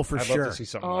 Oh, for I'd sure. love to see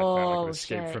something like that, like an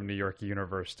Escape from New York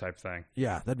universe type thing.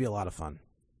 Yeah, that'd be a lot of fun.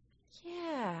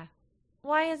 Yeah.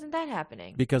 Why isn't that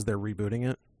happening? Because they're rebooting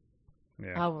it.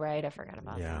 Yeah. Oh, right. I forgot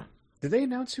about that. Did they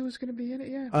announce who was going to be in it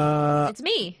yet? It's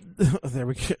me. There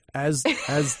we go. As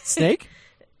Snake?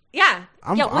 Yeah.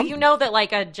 You know that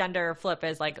like a gender flip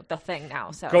is like the thing now.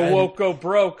 So go woke, go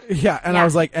broke. Yeah, and I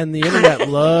was like, and the internet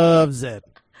loves it.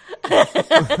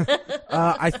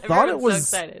 I thought it was.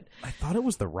 So excited. I thought it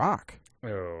was The Rock.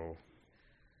 Oh.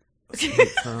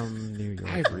 From New York.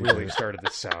 I really started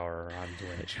to sour on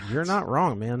Dwayne Johnson. You're not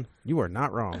wrong, man. You are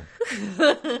not wrong.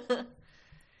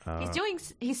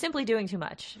 He's simply doing too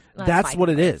much. That's what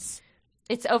it is.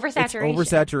 It's oversaturation.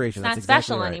 It's oversaturation. It's That's not exactly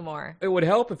special right. anymore. It would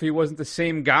help if he wasn't the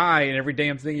same guy in every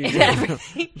damn thing he did.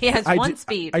 He has one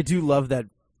speed. I do love that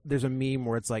there's a meme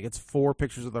where it's like it's 4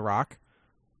 pictures of The Rock,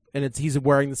 and he's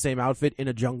wearing the same outfit in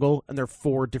a jungle, and they're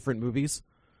 4 different movies.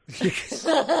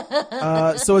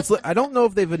 So it's I don't know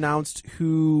if they've announced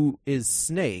who is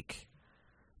Snake,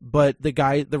 but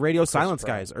the Radio Silence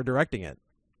guys are directing it,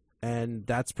 and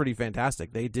that's pretty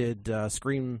fantastic. They did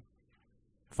Scream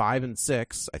 5 and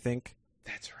 6, I think.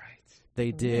 That's right.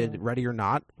 They did Ready or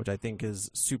Not, which I think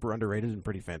is super underrated and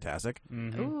pretty fantastic.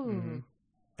 Mm-hmm. Ooh. Mm-hmm.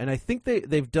 And I think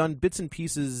they've done bits and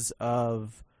pieces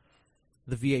of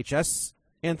the VHS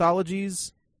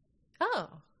anthologies,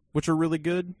 which are really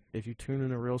good. If you tune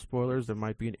into Real Spoilers, there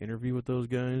might be an interview with those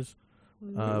guys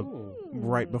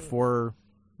right before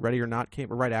Ready or Not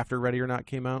came, or right after Ready or Not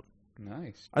came out.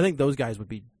 Nice. I think those guys would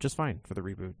be just fine for the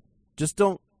reboot. Just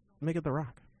don't make it The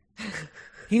Rock.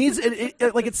 He needs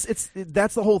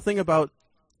that's the whole thing about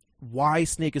why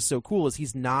Snake is so cool is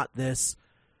he's not this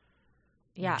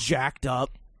jacked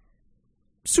up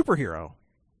superhero.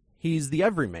 He's the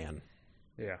everyman.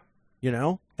 Yeah. You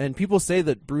know? And people say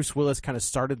that Bruce Willis kind of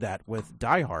started that with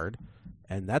Die Hard,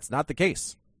 and that's not the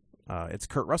case. It's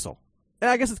Kurt Russell. And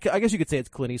I guess you could say it's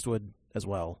Clint Eastwood as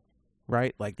well,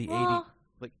 right? Like the 80s,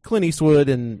 like Clint Eastwood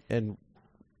and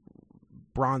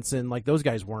Bronson, like those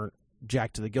guys weren't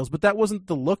jacked to the gills, but that wasn't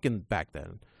the look back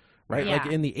then, right? Yeah.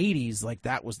 Like in the 80s, like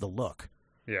that was the look.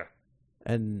 Yeah.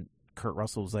 And Kurt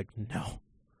Russell was like, no,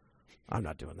 I'm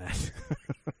not doing that.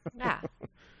 Yeah.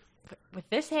 With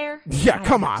this hair? Yeah,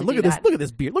 come on. Look at this. that. Look at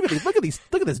this beard. Look at this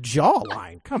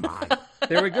jawline. Come on.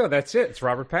 There we go. That's it. It's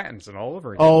Robert Pattinson all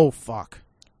over again. Oh, fuck.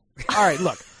 All right,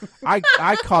 look. I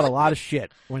caught a lot of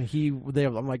shit when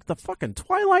I'm like, the fucking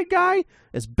Twilight guy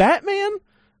is Batman?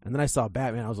 And then I saw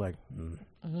Batman. I was like,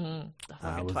 The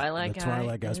fucking Twilight guy. The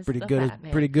Twilight guy's is pretty the good.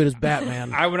 Batman. Pretty good as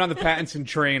Batman. I went on the Pattinson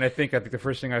train. I think the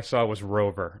first thing I saw was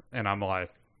Rover, and I'm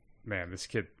like, man, this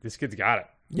kid's got it.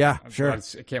 Yeah, sure. I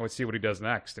can't wait to see what he does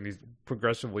next, and he's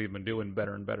progressively been doing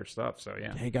better and better stuff. So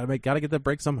yeah, Hey, gotta get that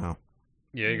break somehow.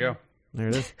 yeah, you go. There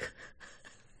it is.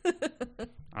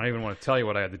 I don't even want to tell you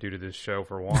what I had to do to this show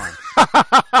for one.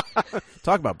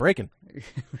 Talk about breaking.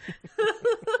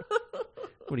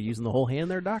 What are you using the whole hand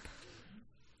there, Doc?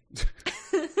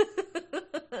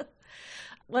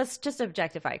 Let's just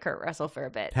objectify Kurt Russell for a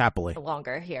bit. Happily.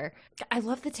 Longer here. I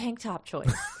love the tank top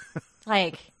choice.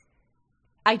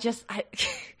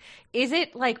 Is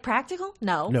it like practical?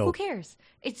 No. Who cares?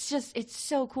 It's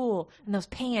so cool. And those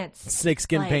pants.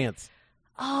 Snakeskin pants.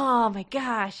 Oh my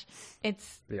gosh.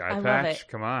 The I eye love patch. it.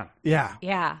 Come on. Yeah.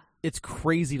 Yeah. It's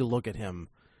crazy to look at him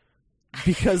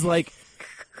because, like,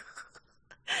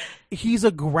 he's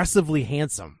aggressively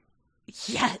handsome.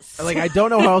 Yes. Like, I don't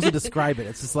know how else to describe it.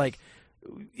 It's just like,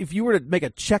 if you were to make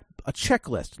a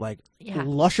checklist, like,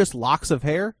 luscious locks of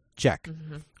hair, check.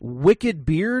 Mm-hmm. Wicked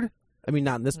beard, I mean,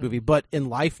 not in this movie, but in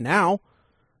life now,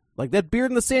 like, that beard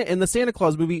in the Santa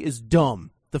Claus movie is dumb.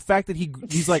 The fact that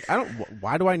he's like,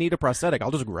 why do I need a prosthetic?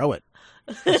 I'll just grow it.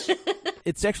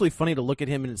 It's actually funny to look at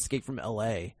him in Escape from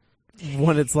L.A.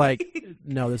 when it's like,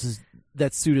 no,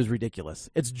 that suit is ridiculous.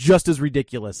 It's just as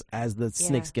ridiculous as the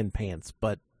snakeskin pants,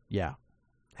 but yeah,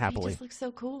 happily. He just looks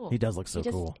so cool. He does look so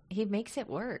cool. He makes it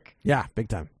work. Yeah, big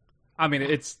time. I mean,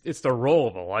 it's the role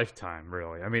of a lifetime,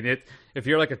 really. I mean, if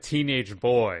you're like a teenage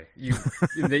boy,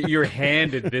 you're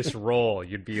handed this role,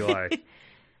 you'd be like,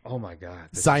 oh my God.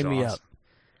 Sign me up.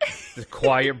 The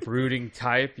quiet, brooding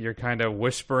type. You're kind of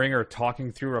whispering or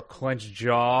talking through a clenched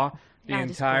jaw the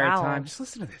entire time. Just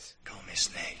listen to this. Call me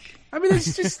Snake. I mean,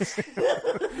 it's just...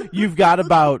 You've got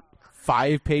about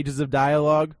 5 pages of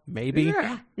dialogue, maybe.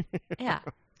 Yeah.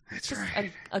 That's just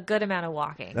right. a good amount of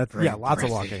walking. Lots breathy. of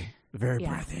walking. Very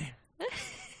breathy.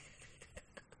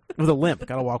 With a limp.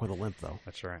 Gotta walk with a limp, though.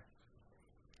 That's right.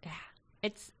 Yeah.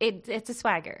 It's a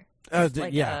swagger. It's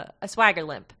like a swagger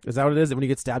limp. Is that what it is? When you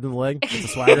get stabbed in the leg? It's a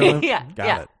swagger limp? Yeah.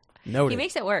 Got it. Noted. He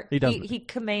makes it work. He does. He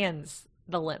commands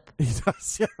the limp. He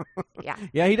does, yeah. Yeah.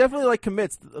 Yeah, he definitely, like,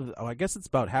 commits. I guess it's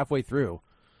about halfway through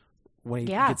when he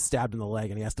gets stabbed in the leg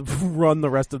and he has to run the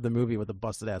rest of the movie with a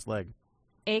busted-ass leg.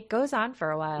 It goes on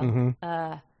for a while.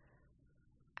 Mm-hmm.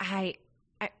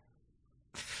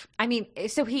 I mean,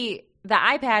 so the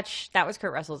eye patch, that was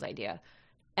Kurt Russell's idea.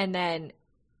 And then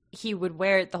he would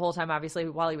wear it the whole time, obviously,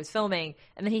 while he was filming.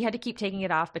 And then he had to keep taking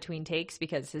it off between takes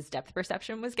because his depth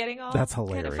perception was getting all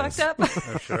kind of fucked up.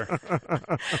 Oh, sure.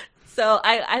 So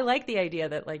I like the idea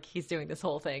that, like, he's doing this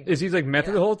whole thing. Is he, like,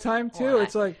 method the whole time, too?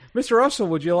 It's like, Mr. Russell,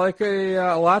 would you like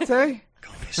a latte?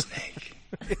 Call me Snake.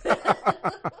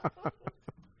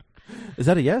 Is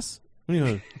that a yes? What do you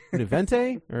want? An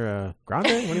Vente or a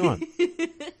Grande? What do you want?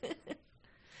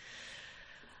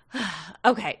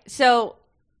 Okay, so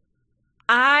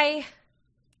I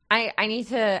need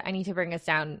to bring us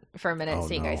down for a minute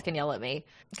so you guys can yell at me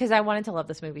because I wanted to love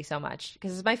this movie so much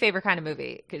because it's my favorite kind of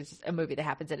movie because it's a movie that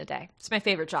happens in a day. It's my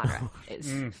favorite genre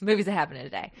is movies that happen in a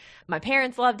day. My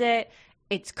parents loved it.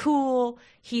 It's cool.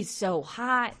 He's so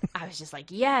hot. I was just like,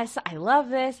 yes, I love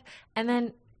this. And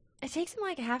then it takes him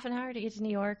like half an hour to get to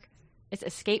New York. It's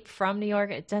Escape from New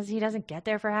York. He doesn't get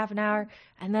there for half an hour.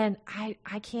 And then I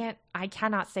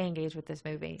cannot stay engaged with this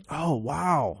movie. Oh,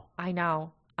 wow. I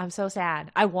know. I'm so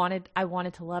sad. I wanted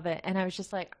to love it. And I was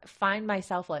just like, find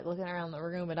myself like looking around the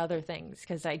room at other things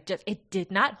because it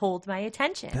did not hold my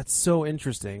attention. That's so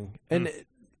interesting. And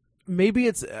maybe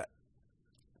it's,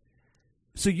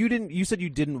 so you said you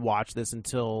didn't watch this in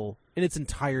its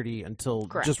entirety until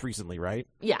Correct. Just recently, right?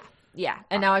 Yeah. Yeah.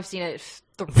 And now I've seen it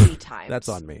 3 times. That's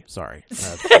on me. Sorry.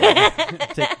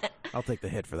 I'll take the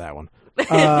hit for that one.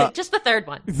 Just the third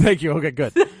one. Thank you. Okay,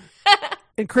 good.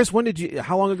 And Chris,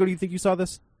 how long ago do you think you saw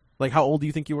this? Like, how old do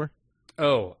you think you were?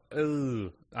 Oh,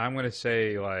 I'm going to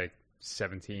say like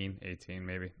 17, 18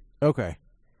 maybe. Okay.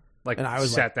 Like, and I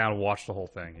was sat down and watched the whole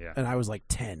thing, yeah. And I was like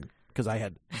 10 because I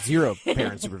had 0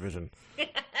 parent supervision.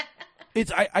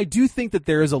 I do think that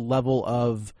there is a level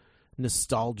of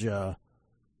nostalgia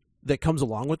that comes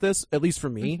along with this, at least for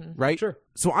me, right? Sure.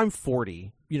 So I'm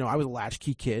 40. I was a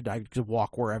latchkey kid. I could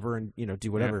walk wherever and,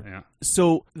 do whatever. Yeah.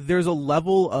 So there's a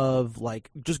level of like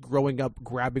just growing up,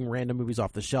 grabbing random movies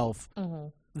off the shelf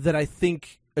that I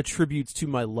think attributes to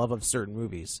my love of certain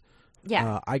movies.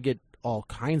 Yeah. I get all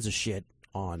kinds of shit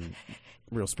on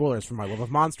real spoilers for my love of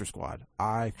Monster Squad.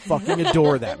 I fucking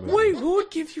adore that movie. Wait, who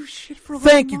would give you shit for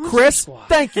Thank you, Monster Chris. Squad?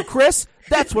 Thank you, Chris.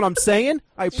 That's what I'm saying.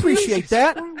 I appreciate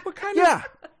that. What kind Yeah.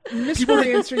 of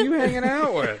miscreants are you hanging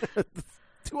out with?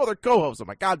 2 other co-hosts on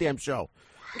my goddamn show.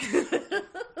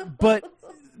 But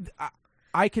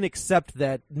I can accept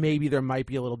that maybe there might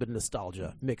be a little bit of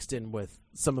nostalgia mixed in with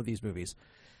some of these movies.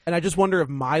 And I just wonder if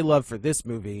my love for this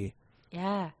movie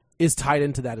is tied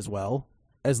into that as well,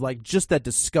 as like just that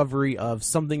discovery of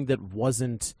something that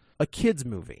wasn't a kid's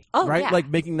movie, right? Yeah. Like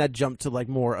making that jump to like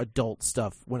more adult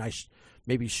stuff when I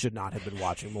maybe should not have been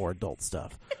watching more adult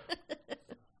stuff.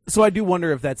 So I do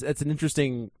wonder if that's an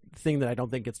interesting thing that I don't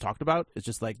think gets talked about. It's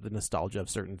just like the nostalgia of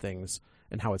certain things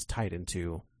and how it's tied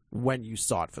into when you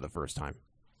saw it for the first time.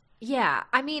 Yeah,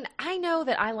 I mean, I know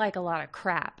that I like a lot of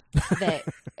crap that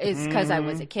is because I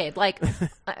was a kid. Like,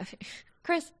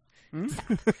 Chris.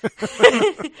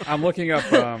 I'm looking up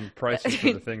prices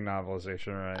for the Thing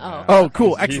novelization right now. Oh,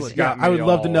 cool, He's excellent. got Yeah, I would me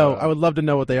love to all, know. I would love to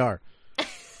know what they are.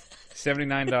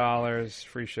 $79,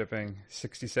 free shipping.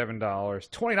 $67,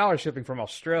 $20 shipping from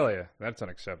Australia. That's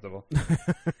unacceptable.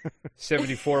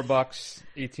 $74,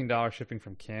 $18 shipping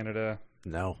from Canada.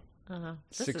 No.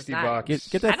 This is $60. not- Get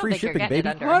I that don't free think you're shipping, getting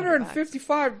it baby. under $100.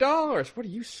 $155. What are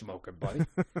you smoking, buddy?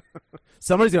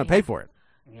 Somebody's gonna pay for it.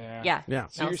 Yeah. Yeah.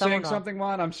 So No, you're someone saying will. something,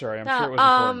 Juan? I'm sorry. I'm No, sure it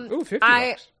was important. Ooh,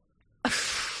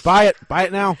 $50. Buy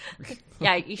it now.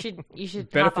 Yeah, you should hop on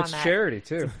Benefits that. charity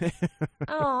too.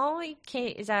 Oh, you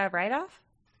can't, is that a write-off?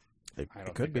 It I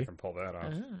don't could think I be. can pull that off.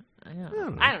 I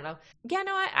don't know. Yeah,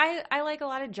 no, I like a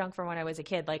lot of junk from when I was a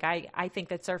kid. Like I think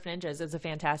that Surf Ninjas is a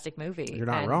fantastic movie. You're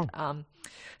not wrong.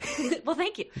 Well,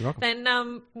 thank you. You're welcome.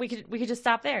 Then we could just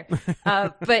stop there.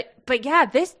 But yeah,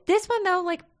 this one though,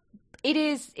 like it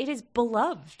is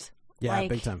beloved. Yeah, like,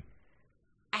 big time.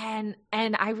 And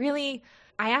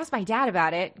I asked my dad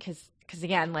about it because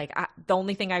again, like the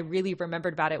only thing I really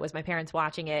remembered about it was my parents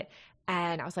watching it.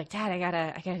 And I was like, Dad, I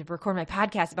gotta record my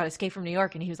podcast about Escape from New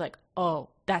York. And he was like, oh,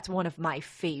 that's one of my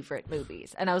favorite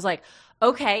movies. And I was like,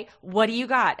 okay, what do you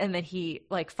got? And then he,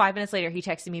 like 5 minutes later, he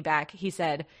texted me back. He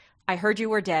said, I heard you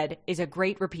were dead is a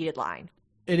great repeated line.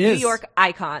 It New is. York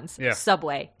icons, Yeah.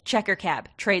 Subway, Checker Cab,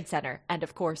 Trade Center, and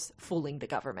of course, fooling the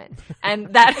government.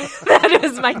 And that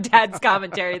is my dad's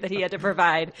commentary that he had to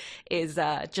provide is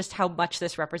just how much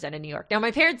this represented New York. Now,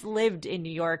 my parents lived in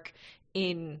New York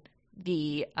in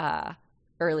the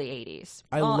early 80s.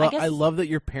 I love that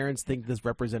your parents think this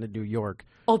represented New York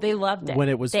Oh, they loved it. when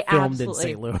it was They filmed in absolutely-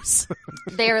 St. Louis.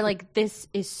 They were like, this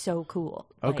is so cool.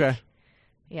 Okay. Like,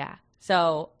 yeah.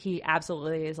 So he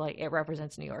absolutely is like, it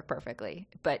represents New York perfectly.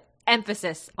 But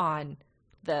emphasis on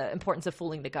the importance of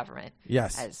fooling the government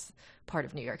Yes. as part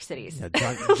of New York City's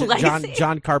Yeah, legacy.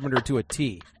 John Carpenter to a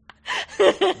T.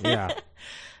 Yeah.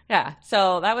 Yeah.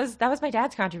 So that was my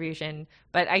dad's contribution.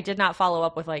 But I did not follow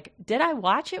up with like, did I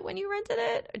watch it when you rented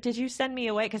it? Or did you send me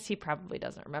away? Because he probably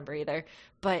doesn't remember either.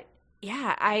 But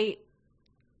yeah,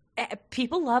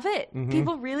 people love it. Mhm.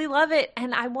 People really love it.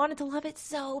 And I wanted to love it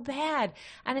so bad.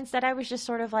 And instead I was just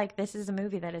sort of like, this is a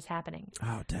movie that is happening.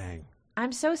 Oh, dang.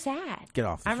 I'm so sad. Get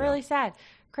off the I'm show. really sad.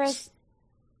 Chris,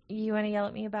 you want to yell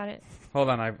at me about it? Hold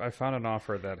on, I found an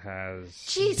offer that has.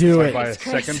 Jesus Do if I it. buy a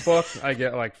Chris. second book, I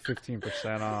get like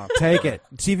 15% off. Take it.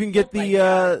 See if you can get Oh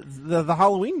my the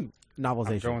Halloween I'm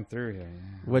novelization, going through here,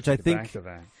 yeah. Which I Get think- back to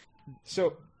that.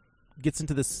 So, gets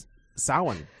into this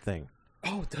Samhain thing.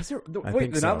 oh, does it? I Wait,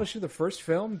 think the so. novelization of the first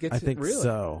film gets I think it really?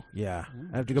 so. Yeah.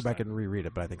 I have to go back and reread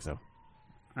it, but I think so.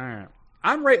 All right,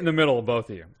 I'm right in the middle of both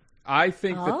of you. I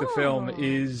think that the film Oh.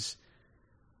 is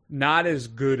not as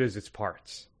good as its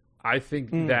parts. I think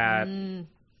that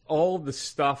all the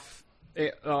stuff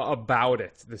about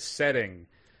it, the setting,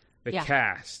 the Yeah.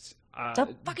 cast,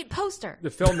 The fucking poster. the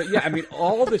film, I mean,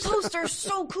 all this, Poster's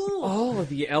so cool. all of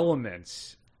the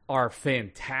elements are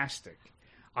fantastic.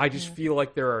 I just feel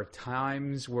like there are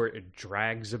times where it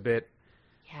drags a bit.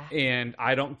 Yeah. And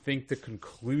I don't think the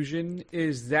conclusion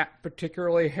is that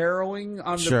particularly harrowing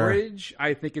on the Sure. bridge.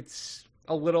 I think it's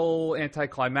a little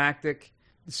anticlimactic.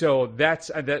 So that's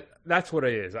what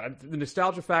it is. The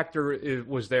nostalgia factor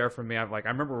was there for me. I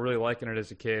remember really liking it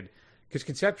as a kid because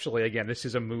conceptually, again, this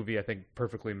is a movie I think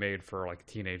perfectly made for like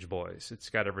teenage boys. It's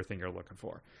got everything you're looking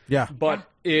for. Yeah. But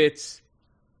it's,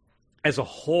 as a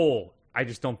whole, I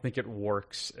just don't think it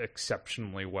works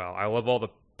exceptionally well. I love all the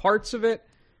parts of it,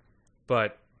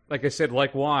 but like I said,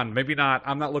 like Juan, maybe not.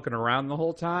 I'm not looking around the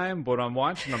whole time, but I'm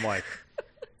watching. I'm like,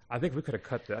 I think we could have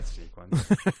cut that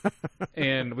sequence,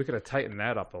 and we could have tightened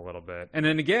that up a little bit. And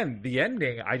then again, the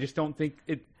ending, I just don't think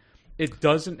it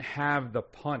doesn't have the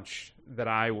punch that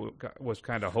I was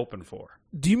kind of hoping for.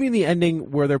 Do you mean the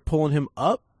ending where they're pulling him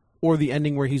up, or the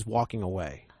ending where he's walking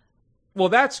away? Well,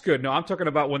 that's good. No, I'm talking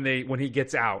about when he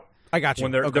gets out. I got you.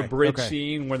 When they're the bridge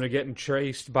scene, when they're getting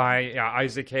chased by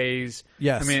Isaac Hayes.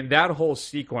 Yes. I mean, that whole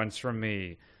sequence for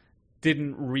me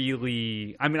didn't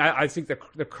really... I mean, I think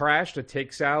the crash that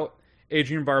takes out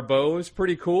Adrienne Barbeau is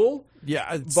pretty cool.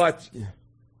 Yeah. But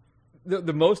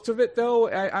the most of it, though,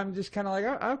 I'm just kind of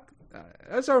like,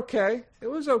 that's okay. It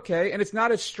was okay. And it's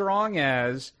not as strong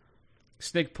as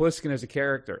Snake Plissken as a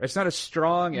character. It's not as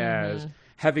strong as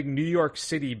having New York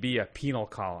City be a penal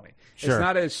colony. Sure. It's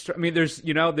not as... I mean, there's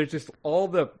just all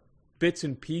the bits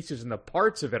and pieces and the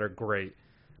parts of it are great,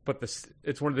 but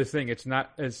it's one of the things. It's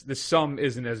not as... The sum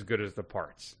isn't as good as the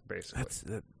parts, basically.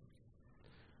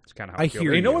 It's kind of how I feel.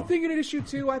 Hear you know what thing in issue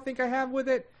 2 I think I have with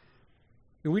it?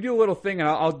 We do a little thing, and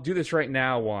I'll do this right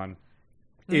now, Juan,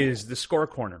 is the score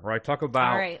corner, where I talk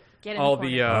about all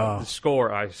the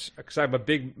score. Because I'm a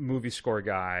big movie score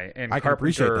guy, and I can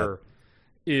appreciate Carpenter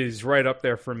is right up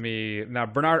there for me. Now,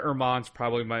 Bernard Herrmann's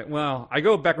probably I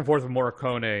go back and forth with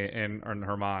Morricone and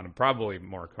Herrmann, and probably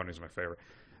Morricone is my favorite.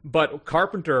 But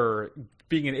Carpenter,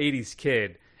 being an 80s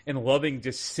kid and loving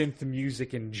just synth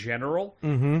music in general,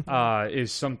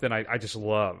 is something I just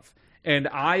love. And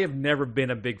I have never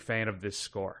been a big fan of this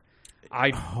score.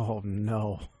 Oh,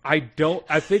 no. I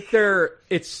think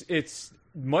it's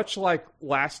much like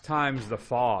last time's The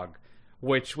Fog,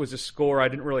 which was a score I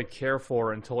didn't really care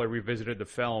for until I revisited the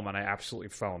film, and I absolutely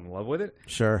fell in love with it.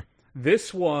 Sure.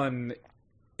 This one,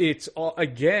 it's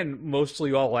again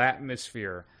mostly all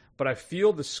atmosphere, but I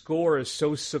feel the score is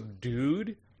so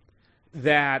subdued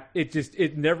that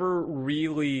it never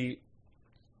really...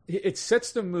 It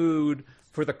sets the mood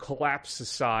for the collapsed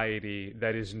society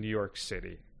that is New York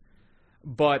City.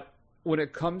 But when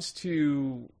it comes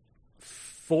to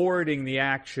forwarding the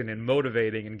action and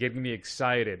motivating and getting me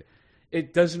excited,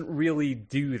 it doesn't really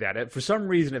do that. For some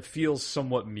reason, it feels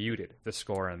somewhat muted, the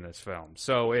score in this film.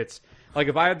 So it's like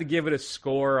if I had to give it a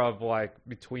score of like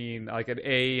between like an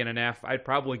A and an F, I'd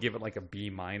probably give it like a B-.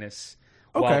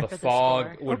 While The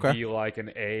Fog would be like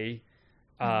an A.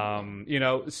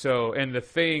 So, and The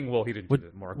Thing, well, he didn't do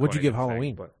the more. What'd you give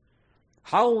Halloween? But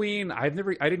Halloween, I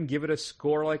didn't give it a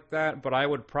score like that, but I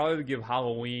would probably give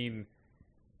Halloween...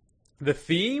 The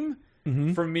theme,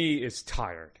 for me, is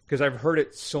tired, because I've heard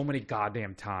it so many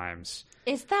goddamn times.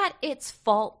 Is that its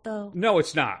fault, though? No,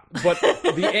 it's not. But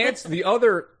the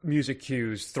other music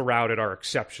cues throughout it are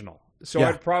exceptional. So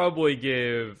I'd probably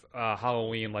give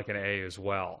Halloween like an A as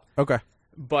well. Okay.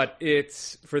 But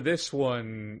it's, for this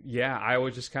one, I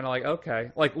was just kind of like,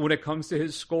 okay. Like, when it comes to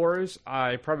his scores,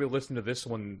 I probably listen to this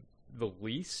one the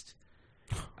least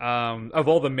of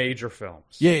all the major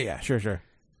films. Yeah, sure.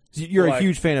 You're a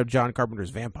huge fan of John Carpenter's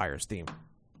Vampires theme.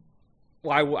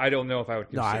 Well, I don't know if I would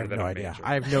consider I have that no a idea. major.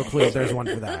 I have no clue if there's one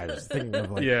for that. I was thinking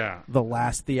of the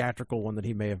last theatrical one that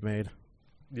he may have made.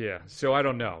 Yeah, so I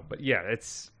don't know. But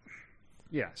it's...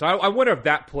 Yeah, so I wonder if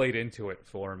that played into it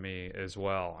for me as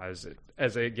well, as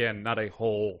again, not a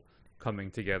whole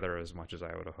coming together as much as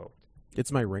I would have hoped.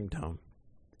 It's my ringtone.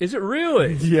 Is it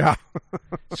really? Yeah.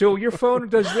 So your phone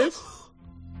does this?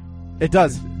 It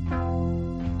does.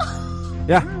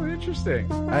 Yeah. Oh, interesting.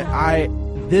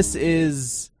 This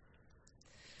is...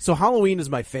 So Halloween is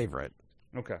my favorite.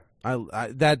 Okay.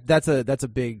 That's a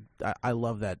big... I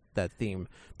love that theme.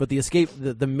 But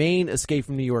the main Escape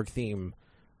from New York theme,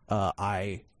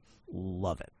 I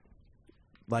love it.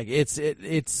 Like it's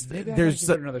Maybe there's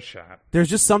give it another shot. There's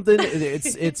just something.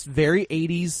 It's very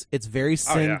 80s. It's very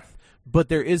synth. But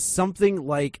there is something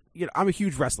like, I'm a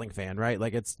huge wrestling fan, right?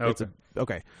 Like it's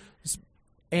okay,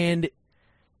 and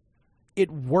it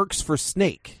works for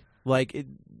Snake. Like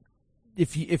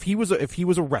if he was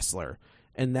a wrestler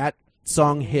and that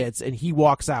song hits and he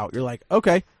walks out, you're like,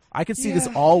 okay, I can see this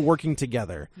all working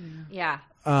together. Yeah,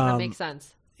 that makes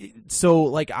sense. So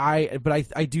like I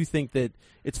do think that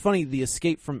it's funny, the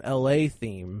Escape from LA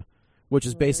theme, which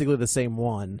is basically the same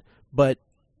one, but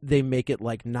they make it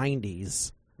like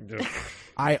 90s.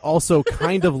 I also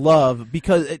kind of love,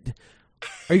 because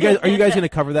are you guys going to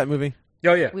cover that movie?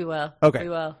 Oh yeah, we will. Okay, we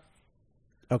will.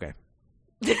 Okay.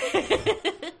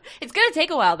 It's going to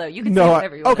take a while though. You can say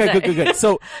whatever you want to say. Okay, good.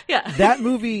 So yeah, that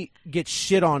movie gets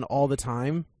shit on all the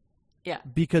time. Yeah,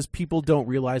 because people don't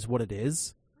realize what it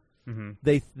is. Mm-hmm.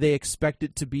 They expect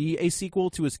it to be a sequel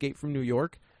to Escape from New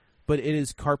York, but it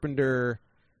is Carpenter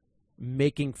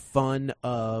making fun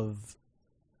of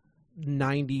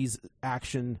 90s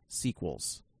action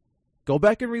sequels. Go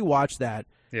back and rewatch that.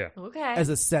 Yeah. Okay. As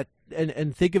a set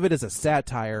and think of it as a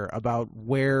satire about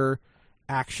where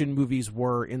action movies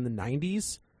were in the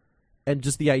 90s and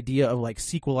just the idea of like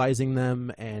sequelizing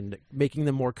them and making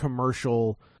them more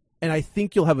commercial. And I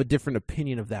think you'll have a different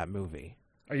opinion of that movie.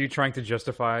 Are you trying to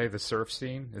justify the surf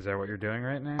scene? Is that what you're doing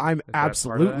right now? I'm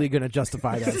absolutely going to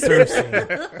justify that surf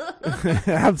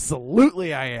scene.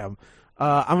 Absolutely, I am.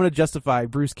 I'm going to justify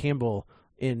Bruce Campbell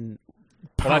in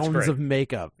pounds of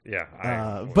makeup.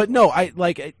 Yeah. But no, I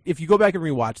like if you go back and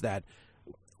rewatch that,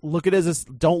 look at it as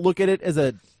don't look at it as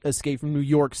a Escape from New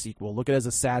York sequel. Look at it as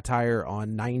a satire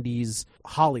on 90s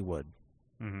Hollywood.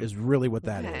 Is really what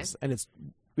that is, and it's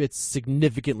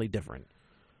significantly different.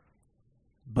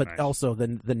 But nice. Also, the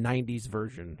 90s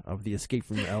version of the Escape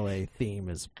from LA theme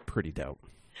is pretty dope.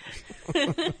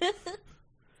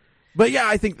 But yeah,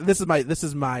 I think this is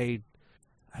my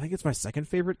I think it's my second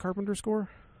favorite Carpenter score.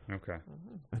 Okay.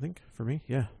 I think for me,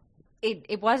 yeah.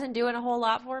 It wasn't doing a whole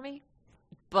lot for me,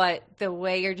 but the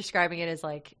way you're describing it is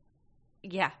like,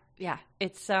 yeah.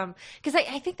 It's because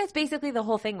I think that's basically the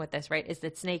whole thing with this, right? Is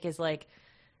that Snake is like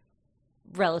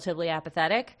relatively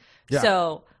apathetic. Yeah.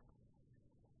 So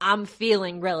I'm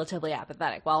feeling relatively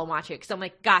apathetic while I'm watching it because I'm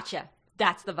like, gotcha,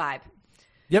 that's the vibe.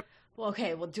 Yep. Well,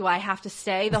 okay. Well, do I have to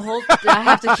stay the whole? Do I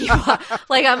have to keep on?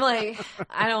 Like I'm like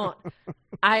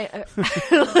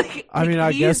I mean,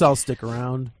 I guess I'll stick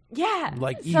around. Yeah.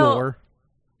 Like so Eeyore.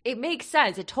 It makes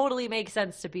sense. It totally makes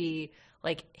sense to be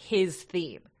like his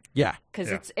theme. Yeah.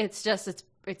 Because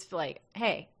it's like,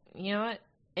 hey, you know what?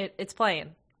 It's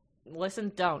playing.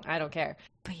 Listen, don't. I don't care.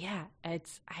 But yeah, I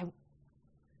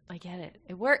get it.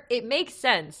 It makes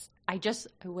sense. I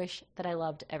wish that I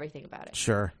loved everything about it.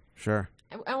 Sure.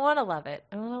 I want to love it.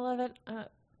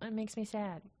 It makes me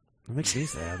sad. It makes me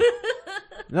sad.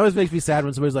 It always makes me sad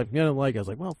when somebody's like, "You don't like it." I was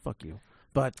like, "Well, fuck you."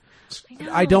 But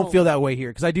I don't feel that way here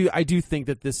because I do think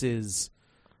that this is.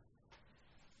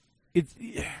 It's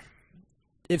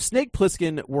if Snake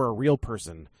Plissken were a real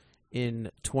person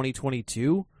in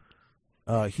 2022,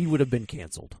 he would have been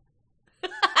canceled.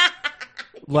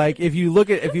 Like if you look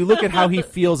at how he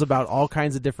feels about all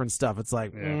kinds of different stuff, it's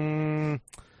like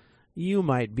you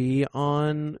might be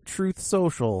on Truth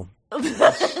Social.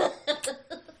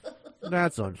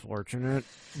 That's unfortunate.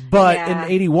 But in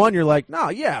 81, you're like, no,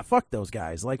 yeah, fuck those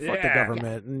guys. Like, fuck the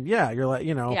government. And you're like,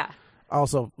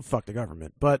 also fuck the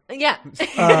government. But, like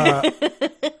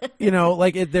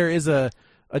there is a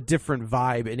different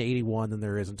vibe in 81 than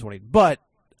there is in 20. But,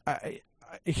 I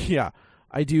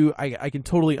can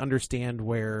totally understand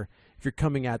where if you're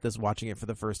coming at this, watching it for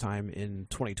the first time in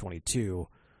 2022,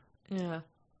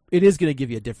 it is going to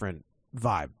give you a different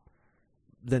vibe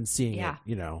than seeing it,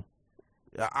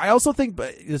 I also think,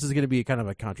 but this is going to be kind of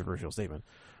a controversial statement.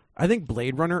 I think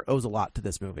Blade Runner owes a lot to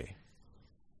this movie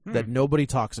that nobody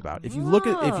talks about. If you look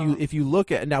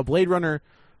at now, Blade Runner.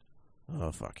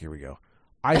 Oh fuck! Here we go.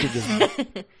 I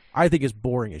think it's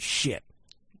boring as shit.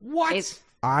 What?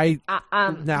 I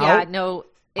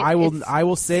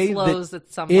will say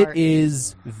that it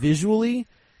is visually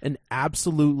an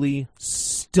absolutely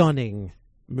stunning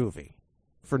movie.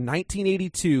 For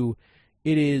 1982,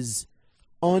 it is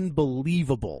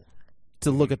unbelievable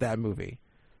to look at that movie.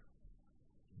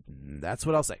 That's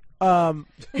what I'll say.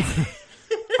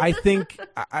 I think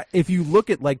if you look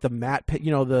at like the matte,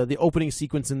 the opening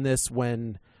sequence in this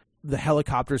when the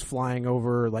helicopter's flying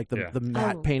over, like the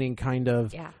matte painting kind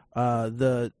of,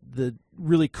 the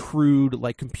really crude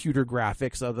like computer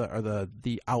graphics of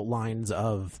the outlines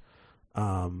of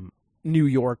New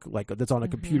York, like that's on a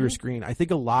computer screen. I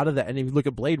think a lot of that, and if you look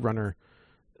at Blade Runner,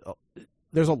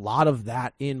 there's a lot of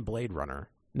that in Blade Runner.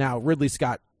 Now, Ridley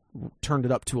Scott turned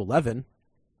it up to 11,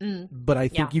 but I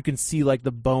think you can see like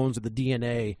the bones of the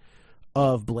DNA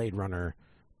of Blade Runner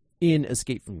in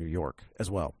Escape from New York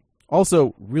as well.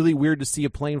 Also, really weird to see a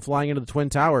plane flying into the Twin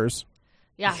Towers.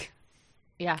 Yeah.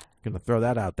 Gonna throw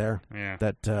that out there. Yeah.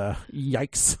 That,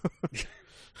 yikes.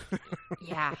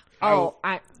 Yeah.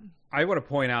 I want to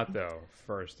point out, though,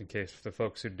 first, in case the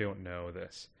folks who don't know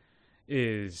this,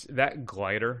 is that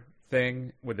glider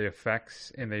thing with the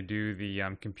effects, and they do the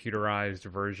computerized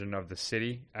version of the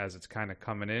city as it's kind of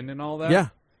coming in and all that. Yeah.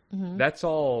 That's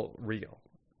all real.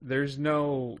 There's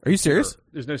no... Are you serious?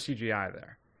 There's no CGI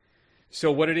there.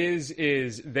 So what it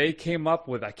is they came up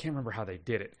with... I can't remember how they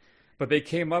did it, but they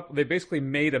basically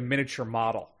made a miniature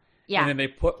model. Yeah. And then they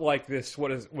put like this,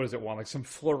 what is it, like some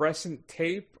fluorescent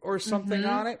tape or something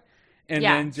on it. And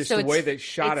then just the way they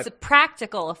shot it's a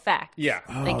practical effect. Yeah.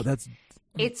 Oh,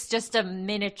 it's just a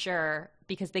miniature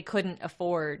because they couldn't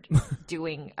afford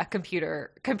doing a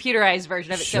computerized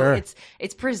version of it. Sure. So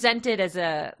it's presented as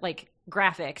a like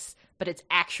graphics, but it's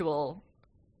actual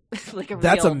like a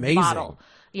That's real amazing. model.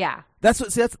 Yeah. That's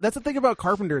the thing about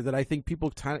Carpenter that I think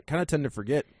people kind of tend to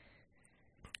forget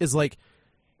is like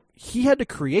he had to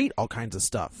create all kinds of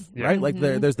stuff, right? Like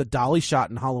there's the dolly shot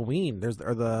in Halloween. There's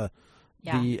the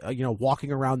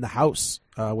walking around the house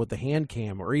with the hand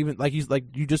cam, or even like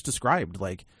you just described.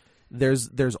 Like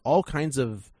there's all kinds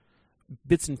of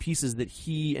bits and pieces that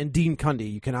he and Dean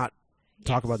Cundey. You cannot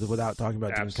talk about this without talking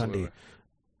about Absolutely. Dean Cundey.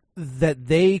 That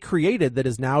they created that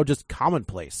is now just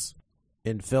commonplace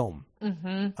in film.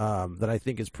 That I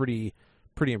think is pretty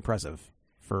impressive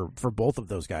for both of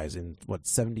those guys in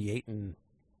 78 and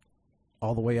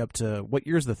all the way up to what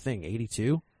year's The Thing,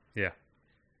 82?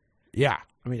 Yeah.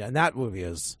 I mean, and that movie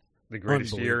is the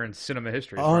greatest year in cinema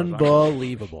history.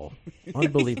 Unbelievable.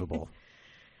 Unbelievable.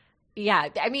 Yeah.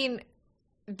 I mean,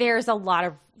 there's a lot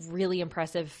of really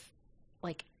impressive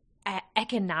like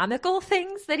economical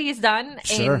things that he's done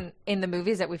in the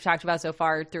movies that we've talked about so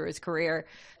far through his career.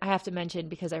 I have to mention,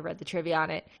 because I read the trivia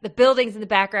on it, the buildings in the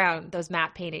background, those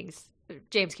matte paintings,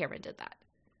 James Cameron did that.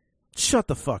 Shut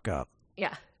the fuck up.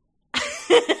 Yeah.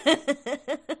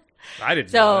 I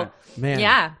didn't know that. Man.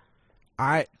 Yeah.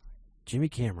 Jimmy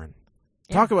Cameron.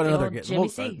 Talk about another Jimmy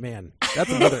C. man.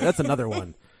 That's another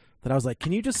one that I was like,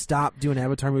 can you just stop doing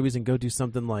Avatar movies and go do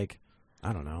something like,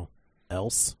 I don't know,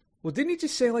 else? Well, didn't he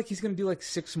just say like he's going to do like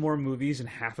 6 more movies and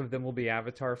half of them will be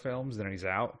Avatar films, then he's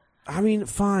out? I mean,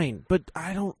 fine, but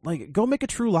I don't like. Go make a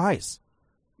True Lies,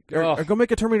 or go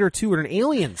make a Terminator 2 or an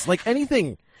Aliens, like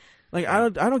anything. Like I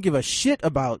don't give a shit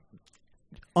about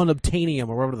unobtainium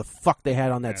or whatever the fuck they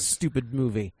had on that stupid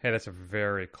movie. Hey, that's a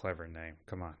very clever name.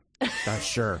 Come on.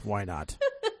 Sure, why not?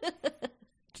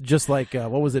 Just like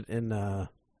what was it in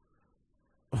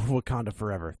Wakanda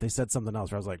Forever? They said something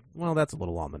else where I was like, well, that's a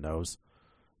little on the nose.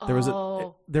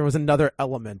 There was another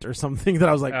element or something that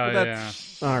I was like,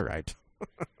 all right.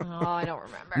 Oh, I don't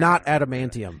remember. Not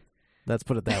adamantium. Let's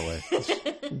put it that way.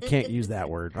 You can't use that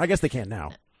word. I guess they can't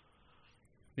now.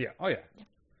 Yeah. Oh, yeah.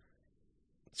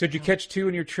 So did you catch too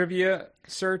in your trivia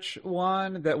search,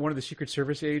 Juan, that one of the Secret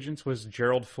Service agents was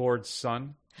Gerald Ford's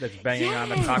son that's banging on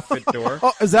the cockpit door?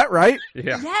 Oh, is that right?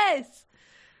 Yeah. Yes.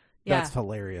 Yeah. That's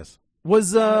hilarious.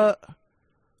 Was the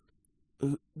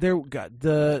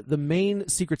main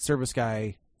Secret Service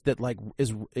guy that like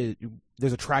is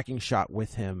there's a tracking shot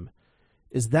with him?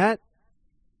 Is that?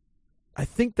 I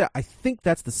think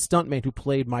that's the stuntman who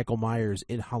played Michael Myers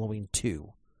in Halloween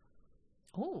 2.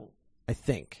 Oh. I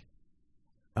think.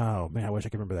 Oh man, I wish I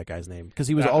could remember that guy's name because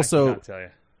he was I cannot tell you.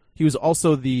 He was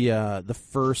also the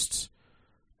first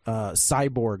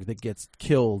cyborg that gets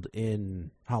killed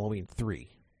in Halloween 3.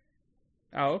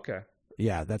 Oh, okay.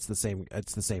 Yeah, that's the same.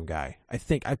 It's the same guy.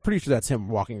 I'm pretty sure that's him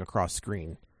walking across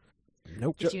screen.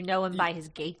 Nope. Did you know him by his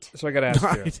gait? So I got to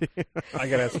ask you. I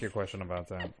got to ask you a question about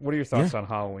that. What are your thoughts on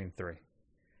Halloween 3?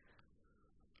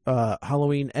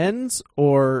 Halloween Ends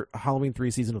or Halloween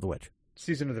 3: Season of the Witch?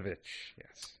 Season of the Witch.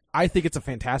 Yes. I think it's a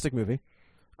fantastic movie.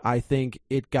 I think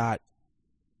it got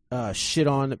shit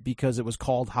on because it was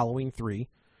called Halloween 3.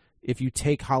 If you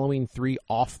take Halloween 3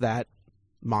 off that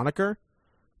moniker,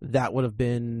 that would have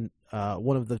been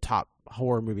one of the top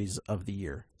horror movies of the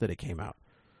year that it came out.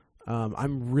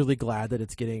 I'm really glad that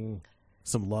it's getting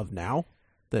some love now,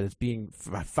 that it's being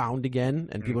found again,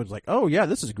 and people are just like, oh, yeah,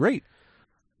 this is great.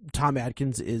 Tom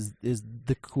Atkins is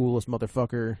the coolest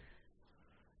motherfucker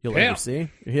you'll ever see.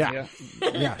 Yeah,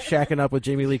 shacking up with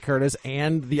Jamie Lee Curtis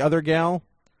and the other gal.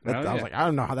 I was like, I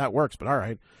don't know how that works, but all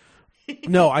right.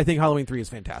 No, I think Halloween 3 is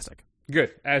fantastic.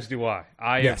 Good, as do I.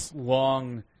 I have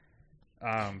long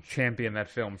championed that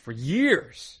film for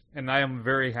years, and I am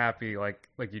very happy, like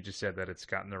you just said, that it's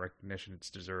gotten the recognition it's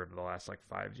deserved in the last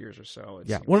 5 years or so.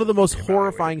 One of the most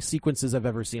horrifying sequences I've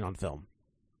ever seen on film.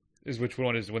 Is which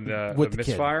one is when the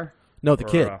misfire? Kid. No, the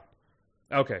kid.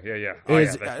 Okay, yeah.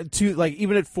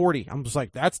 Even at 40, I'm just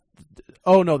like, that's.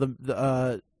 Oh no,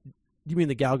 you mean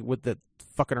the gal with the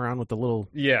fucking around with the little?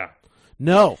 Yeah.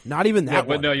 No, not even that.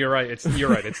 But no, you're right. It's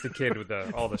the kid with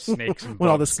all the snakes and bugs when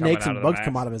all the snakes and bugs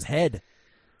come come out of his head.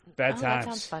 Bad times. That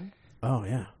sounds fun. Oh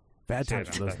yeah, bad times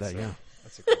for those. That yeah.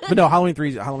 But no, Halloween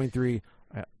 3. I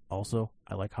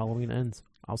like Halloween Ends.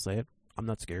 I'll say it. I'm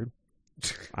not scared.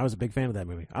 I was a big fan of that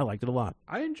movie. I liked it a lot.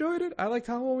 I enjoyed it. I liked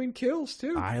Halloween Kills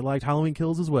too. I liked Halloween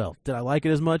Kills as well. Did I like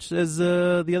it as much as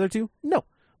the other two? No,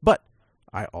 but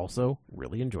I also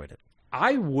really enjoyed it.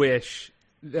 I wish,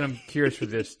 and I'm curious for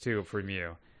this too from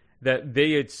you, that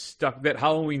they had stuck, that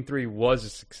Halloween 3 was a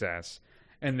success,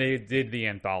 and they did the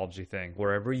anthology thing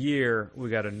where every year we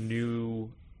got a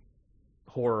new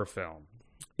horror film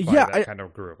by that kind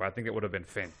of group. I think it would have been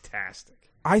fantastic.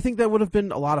 I think that would have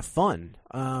been a lot of fun.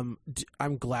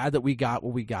 I'm glad that we got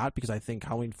what we got because I think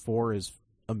Halloween 4 is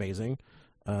amazing.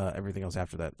 Everything else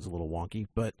after that is a little wonky.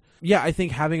 But yeah, I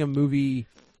think having a movie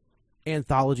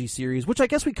anthology series, which I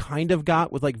guess we kind of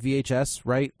got with like VHS,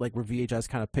 right? Like where VHS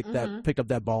kind of picked up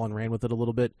that ball and ran with it a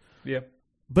little bit. Yeah.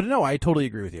 But no, I totally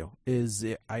agree with you.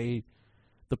 The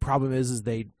problem is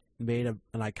they made an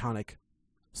iconic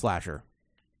slasher.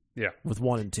 Yeah. With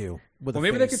 1 and 2. Well,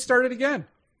 maybe they could start it again.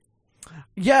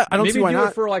 Yeah, I don't see why not. Maybe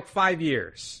do it for like 5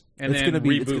 years and then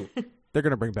reboot. They're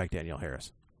going to bring back Danielle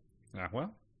Harris.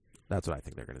 Well, that's what I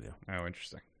think they're going to do. Oh,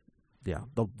 interesting. Yeah,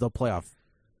 they'll play off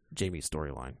Jamie's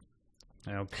storyline.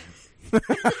 Okay.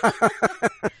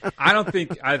 I don't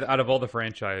think out of all the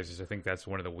franchises, I think that's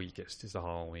one of the weakest. Is the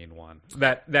Halloween one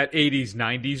that 80s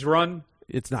 90s run?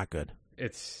 It's not good.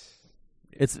 It's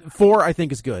 4. I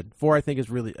think is good. 4 I think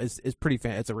is really is pretty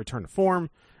fan. It's a return to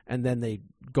form, and then they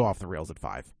go off the rails at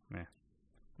 5.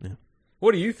 Yeah.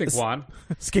 What do you think, Juan?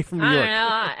 Escape from New York.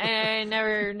 I don't know.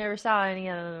 I never saw any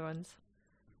of the other ones.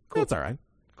 Cool. That's all right.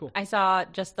 Cool. I saw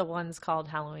just the ones called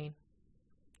Halloween.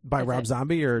 By Rob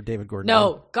Zombie or David Gordon?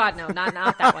 No, God, no, not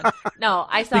that one. No,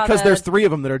 I saw because there's 3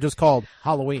 of them that are just called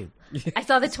Halloween. I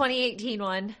saw the 2018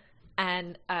 one,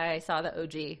 and I saw the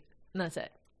OG, and that's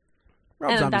it.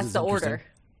 Rob and Zombies that's is the order.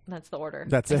 That's the order.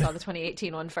 That's I it. saw the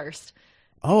 2018 one first.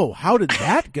 Oh, how did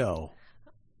that go?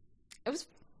 It was.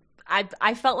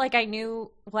 I felt like I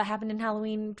knew what happened in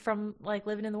Halloween from like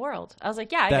living in the world. I was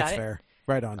like, yeah, I got it. That's fair.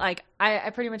 Right on. Like I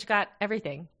pretty much got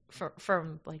everything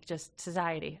from like just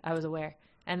society. I was aware.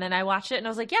 And then I watched it and I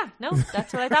was like, yeah, no,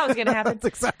 that's what I thought was going to happen. That's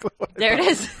exactly what There it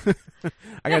is.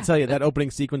 I got to tell you, that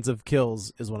opening sequence of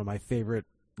kills is one of my favorite,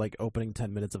 like, opening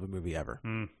 10 minutes of a movie ever.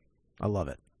 I love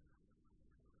it.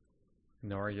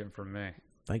 No argument from me.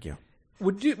 Thank you.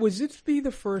 Was this be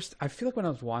the first... I feel like when I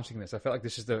was watching this, I felt like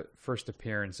this is the first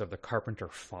appearance of the Carpenter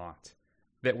font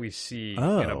that we see in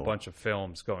a bunch of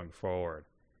films going forward.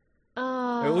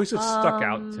 At least it stuck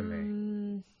out to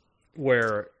me.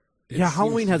 Where... Yeah,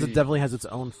 Halloween definitely has its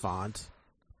own font.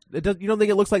 You don't think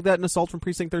it looks like that in Assault from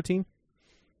Precinct 13?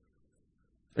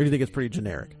 Or do you think it's pretty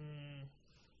generic?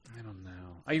 I don't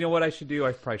know. You know what I should do?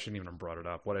 I probably shouldn't even have brought it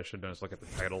up. What I should have done is look at the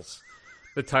titles.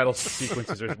 The title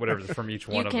sequences or whatever from each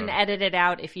one of them. You can edit it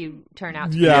out if you turn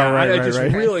out to be. Yeah, it just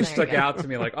really stuck out to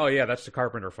me. Like, oh yeah, that's the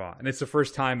Carpenter font. And it's the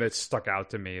first time that stuck out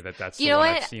to me that's the one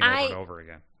I've seen over and over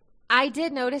again. I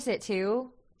did notice it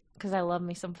too. Because I love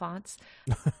me some fonts.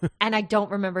 And I don't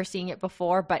remember seeing it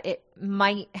before, but it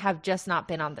might have just not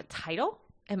been on the title.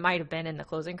 It might have been in the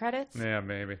closing credits. Yeah,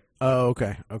 maybe. Oh,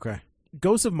 okay.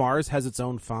 Ghosts of Mars has its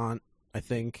own font, I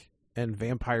think, and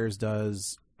Vampires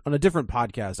does. On a different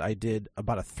podcast, I did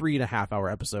about a 3.5-hour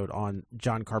episode on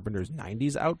John Carpenter's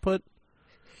 90s output.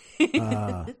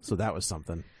 So that was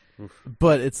something. Oof.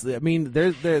 But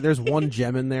there's one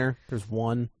gem in there. There's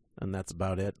one. And that's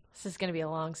about it. This is going to be a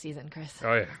long season, Chris.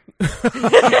 Oh,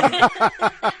 yeah.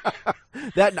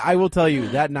 That I will tell you,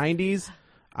 that 90s,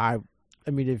 I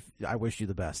wish you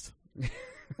the best.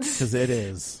 Because it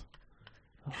is.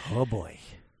 Oh, boy.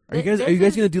 Are you guys going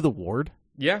to do The Ward?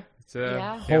 Yeah. It's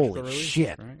Holy release,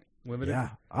 shit. Right? Limited? Yeah.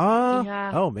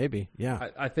 Yeah. Oh, maybe. Yeah.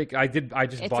 I think I did. I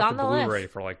just bought the Blu-ray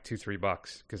for like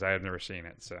 $2-3 because I had never seen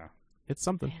it. So it's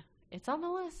something. Yeah. It's on the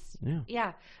list.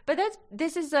 Yeah. But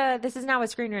this is now what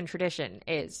Screen Run tradition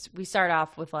is. We start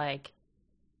off with like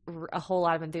a whole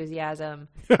lot of enthusiasm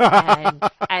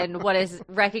and what is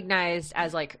recognized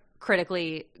as like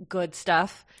critically good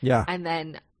stuff. Yeah. And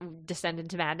then descend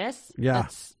into madness. Yeah.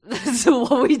 That's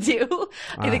what we do.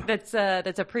 I think that's a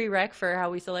prereq for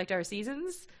how we select our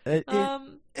seasons. At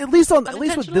least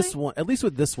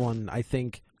with this one, I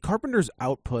think Carpenter's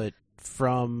output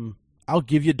from I'll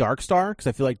give you Dark Star because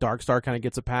I feel like Dark Star kind of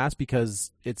gets a pass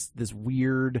because it's this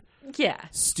weird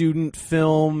student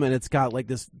film and it's got like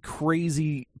this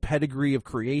crazy pedigree of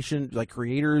creation, like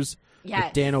creators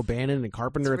with Dan O'Bannon and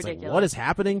Carpenter. It's like, what is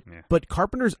happening? Yeah. But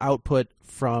Carpenter's output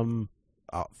from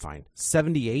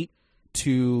 78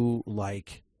 to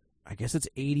like, I guess it's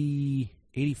 80,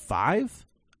 85.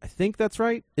 I think that's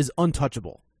right. Is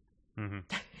untouchable. Mm-hmm.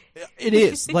 It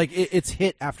is like it's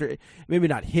hit after maybe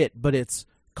not hit, but it's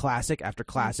classic after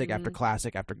classic after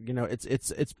classic after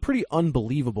it's pretty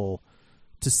unbelievable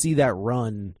to see that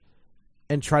run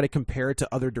and try to compare it to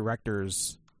other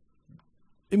directors.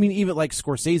 I mean, even like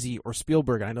Scorsese or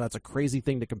Spielberg, and I know that's a crazy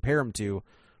thing to compare them to,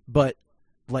 but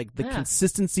like the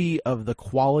consistency of the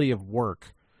quality of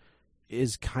work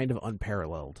is kind of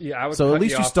unparalleled. Yeah, I would so at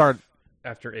least you start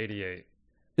after 88.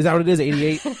 Is that what it is?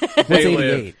 88? What's They 88?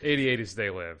 Live. 88 is They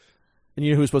Live. And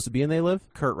you know who's supposed to be in They Live?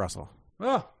 Kurt Russell.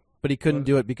 Oh. but he couldn't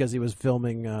do it because he was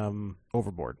filming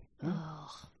Overboard.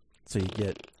 Oh. So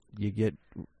you get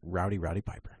Rowdy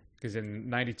Piper. Because in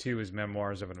 '92 is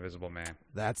Memoirs of an Invisible Man.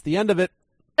 That's the end of it.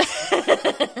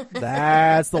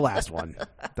 That's the last one.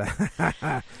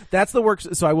 That's the work.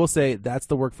 So I will say that's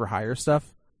the work for hire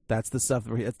stuff. That's the stuff.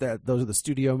 Those are the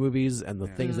studio movies and the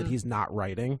things that he's not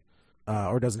writing,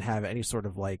 or doesn't have any sort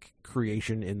of like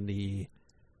creation in the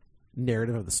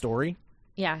narrative of the story.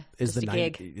 Yeah, is just a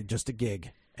gig. Just a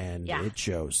gig, and it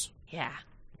shows. Yeah.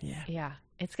 Yeah. Yeah.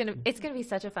 It's gonna be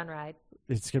such a fun ride.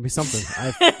 It's gonna be something.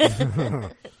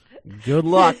 Good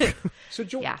luck. So,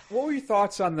 Joel, what were your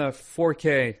thoughts on the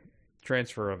 4K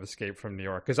transfer of Escape from New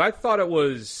York? Because I thought it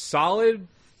was solid,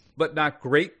 but not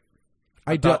great.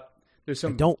 I don't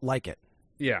like it.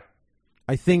 Yeah.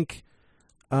 I think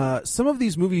some of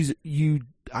these movies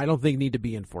I don't think need to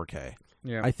be in 4K.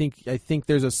 Yeah. I think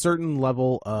there's a certain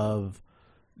level of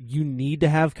you need to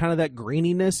have kind of that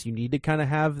graininess. You need to kind of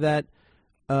have that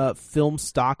film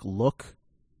stock look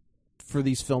for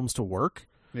these films to work.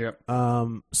 Yeah.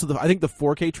 So I think the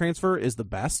 4K transfer is the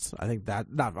best. I think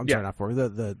that not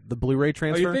 4K. The Blu-ray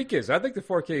transfer. Oh, you think is? I think the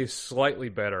 4K is slightly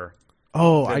better.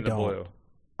 Oh, than I the don't. Blue.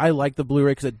 I like the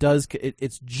Blu-ray because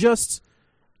it's just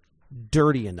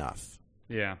dirty enough.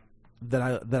 Yeah. That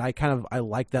I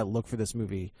like that look for this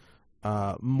movie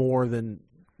more than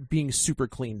being super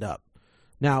cleaned up.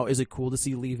 Now, is it cool to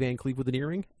see Lee Van Cleef with an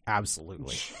earring?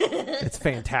 Absolutely. It's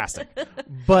fantastic.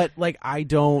 But like I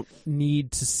don't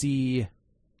need to see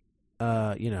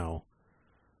the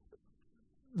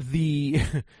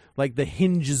like the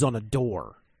hinges on a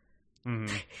door.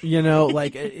 Mm-hmm.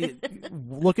 Like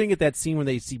looking at that scene when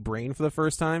they see Brain for the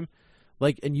first time,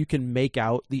 like, and you can make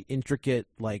out the intricate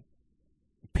like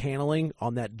paneling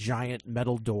on that giant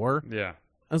metal door. Yeah.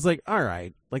 I was like, all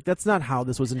right, like that's not how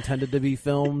this was intended to be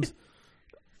filmed.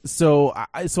 So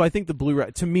I think the Blu-ray,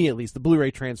 to me at least, the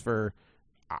Blu-ray transfer,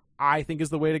 I think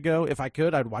is the way to go. If I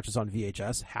could, I'd watch this on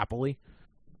VHS happily.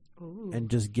 Ooh. And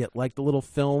just get like the little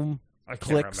film I can't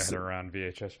clicks. wrap my head around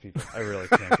VHS people. I really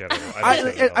can't get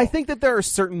it. I think that there are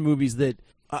certain movies that,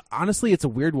 honestly, it's a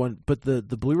weird one, but the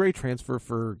Blu-ray transfer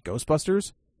for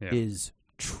Ghostbusters is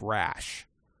trash.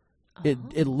 Oh.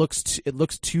 It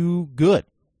looks too good.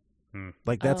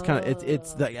 Like that's kind of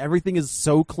it's like everything is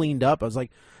so cleaned up. I was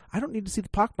like, I don't need to see the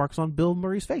pockmarks on Bill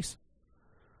Murray's face.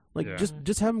 Like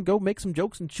just have him go make some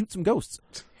jokes and shoot some ghosts.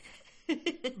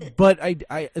 But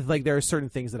I like there are certain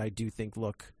things that I do think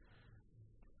look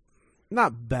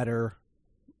not better,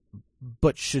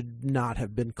 but should not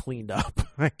have been cleaned up.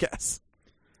 I guess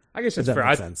it's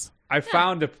fair. I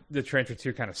found the transfer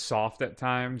 2 kind of soft at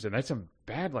times, and had some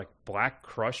bad like black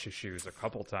crush issues a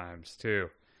couple times too.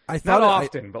 Not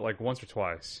often, but like once or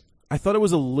twice. I thought it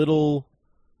was a little.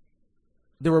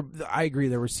 I agree.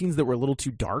 There were scenes that were a little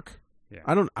too dark. Yeah.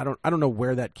 I don't know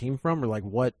where that came from or like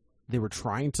what they were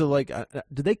trying to like.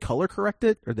 Did they color correct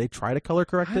it or did they try to color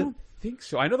correct it? I don't think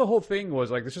so. I know the whole thing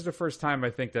was like this is the first time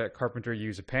I think that Carpenter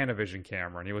used a Panavision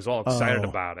camera, and he was all excited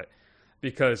about it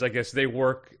because I guess they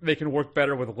can work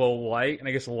better with low light, and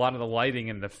I guess a lot of the lighting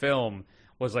in the film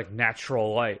was like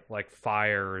natural light, like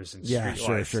fires and street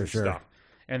lights and stuff.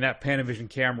 And that Panavision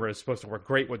camera is supposed to work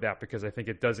great with that because I think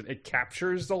it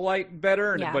captures the light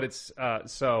better. Yeah. But it's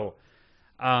but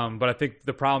I think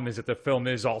the problem is that the film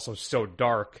is also so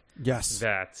dark. Yes.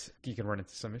 That you can run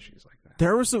into some issues like that.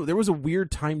 There was a weird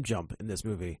time jump in this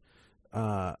movie,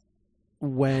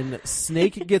 when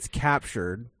Snake gets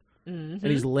captured and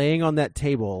he's laying on that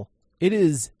table. It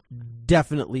is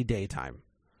definitely daytime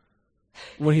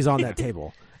when he's on that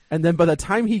table, and then by the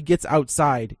time he gets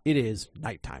outside, it is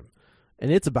nighttime.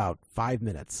 And it's about 5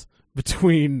 minutes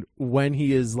between when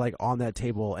he is like on that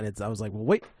table and I was like, well,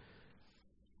 wait.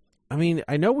 I mean,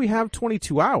 I know we have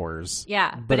 22 hours.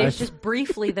 Yeah, but it's just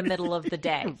briefly the middle of the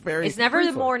day. It's never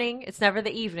briefly. The morning. It's never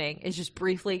the evening. It's just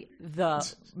briefly the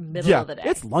middle of the day.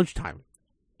 It's lunchtime.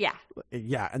 Yeah.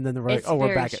 Yeah, and then they're like, "Oh,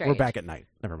 we're back at night."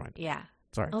 Never mind. Yeah.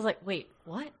 Sorry. I was like, "Wait,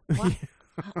 what? What?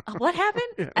 What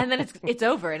happened?" Yeah. And then it's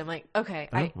over, and I'm like, "Okay,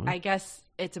 I guess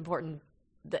it's important.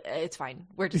 It's fine.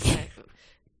 We're just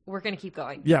gonna keep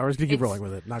going." Yeah, we're just gonna keep rolling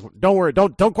with it. Don't worry.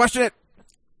 Don't question it.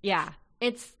 Yeah,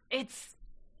 it's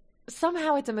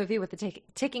somehow it's a movie with a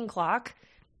ticking clock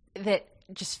that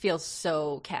just feels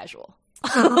so casual.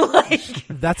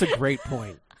 That's a great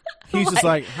point. He's just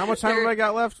like, how much time have I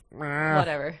got left?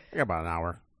 Whatever. I got about an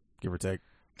hour, give or take.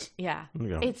 Yeah.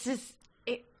 It's just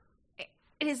it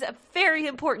is a very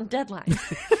important deadline.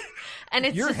 And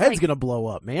it's your head's gonna blow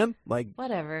up, man. Like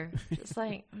whatever. Just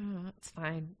like it's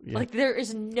fine. Yeah. Like there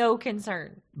is no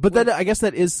concern. But then I guess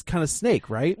that is kind of Snake,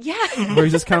 right? Yeah. Where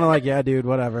he's just kind of like, yeah, dude,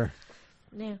 whatever.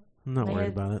 Yeah. I'm not worried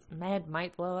about it. My head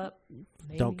might blow up.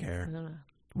 Maybe. Don't care. I don't know.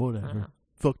 Whatever.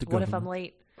 Fuck the What if government. I'm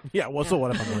late? Yeah, well, so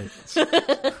what if I'm late?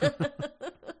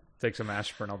 Take some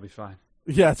aspirin, I'll be fine.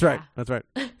 Yeah, that's right. Yeah. That's right.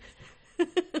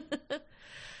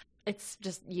 It's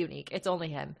just unique. It's only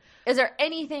him. Is there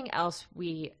anything else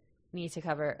we need to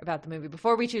cover about the movie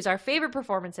before we choose our favorite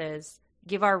performances,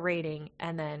 give our rating,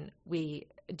 and then we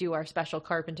do our special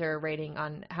Carpenter rating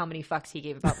on how many fucks he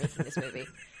gave about making this movie?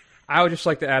 I would just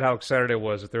like to add how excited I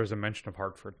was that there was a mention of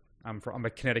Hartford. I'm a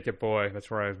Connecticut boy.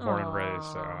 That's where I was born and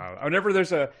raised. So whenever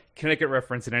there's a Connecticut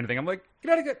reference in anything, I'm like,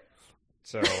 Connecticut.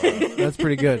 So that's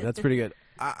pretty good. That's pretty good.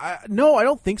 No, I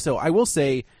don't think so. I will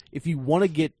say, if you want to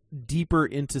get deeper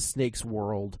into Snake's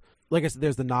world, like I said,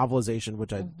 there's the novelization,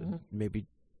 which I maybe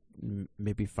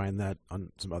find that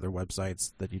on some other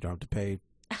websites that you don't have to pay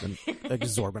an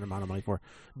exorbitant amount of money for.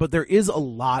 But there is a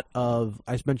lot of,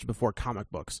 I mentioned before, comic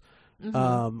books,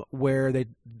 where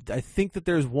I think that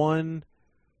there's one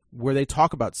where they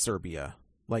talk about Serbia,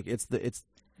 like it's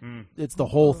the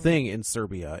whole thing in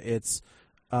Serbia. It's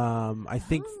I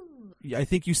think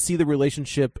you see the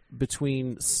relationship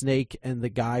between Snake and the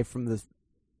guy from the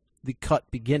Cut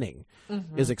beginning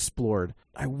is explored.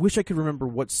 I wish I could remember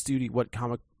what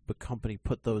comic book company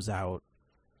put those out.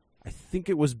 I think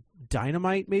it was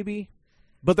Dynamite, maybe.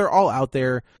 But they're all out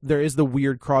there. There is the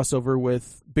weird crossover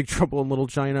with Big Trouble in Little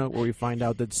China, where we find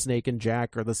out that Snake and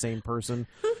Jack are the same person,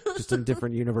 just in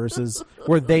different universes,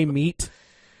 where they meet.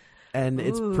 And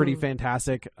it's pretty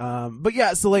fantastic. But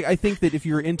yeah, so like I think that if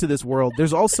you're into this world,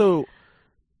 there's also,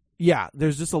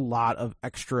 there's just a lot of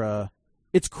extra.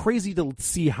 It's crazy to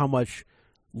see how much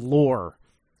lore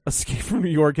Escape from New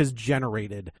York has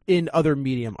generated in other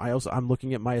medium. I'm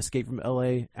looking at my Escape from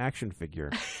LA action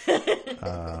figure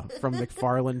from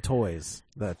McFarlane Toys.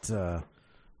 That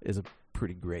is a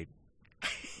pretty great.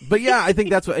 But yeah, I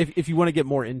think that's what. If you want to get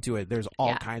more into it, there's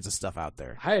all kinds of stuff out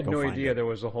there. I had no idea there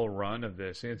was a whole run of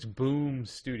this. It's Boom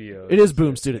Studios. It is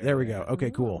Boom Studios. There we go.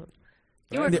 Okay, cool.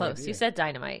 You were close. You said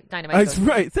Dynamite. That's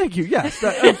right. Thank you. Yes,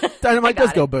 Dynamite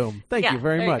does go boom. Thank you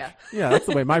very much. Yeah, that's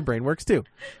the way my brain works too.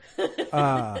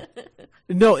 No,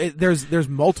 there's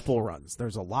multiple runs.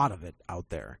 There's a lot of it out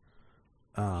there.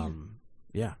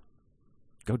 Yeah.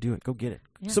 Go do it. Go get it.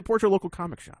 Yeah. Support your local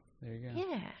comic shop. There you go.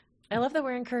 Yeah. I love that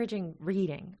we're encouraging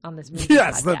reading on this movie.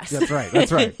 Yes, that's right.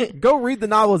 That's right. Go read the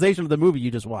novelization of the movie you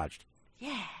just watched.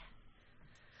 Yeah.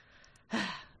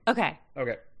 Okay.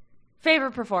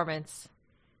 Favorite performance.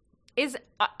 Is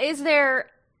there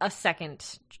a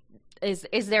second? Is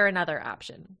there another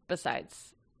option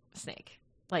besides Snake?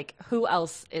 Like, who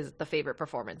else is the favorite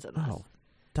performance in this? Oh,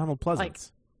 Donald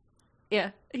Pleasance.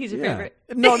 He's your favorite.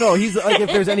 No, he's like,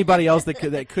 if there's anybody else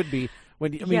that could be.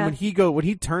 When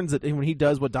he turns it, and when he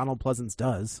does what Donald Pleasance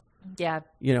does, and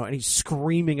he's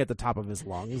screaming at the top of his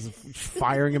lungs,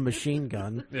 firing a machine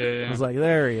gun. I was like,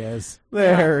 there he is, he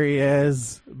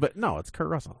is. But no, it's Kurt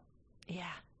Russell.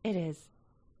 Yeah, it is.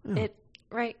 Yeah.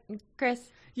 Right, Chris?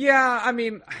 Yeah, I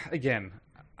mean, again,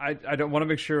 I don't want to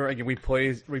make sure. Again, we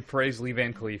praise Lee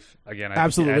Van Cleef again.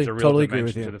 Absolutely, adds a real totally dimension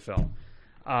agree with you. to the film.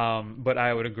 But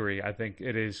I would agree. I think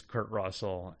it is Kurt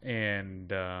Russell,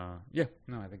 and I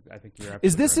think you're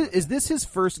absolutely Is this his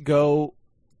first go?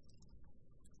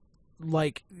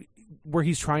 Like, where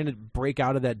he's trying to break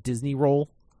out of that Disney role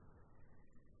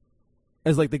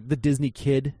as like the Disney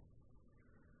kid,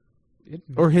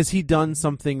 or has he done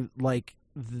something like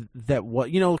that?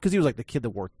 What because he was like the kid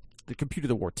that wore the computer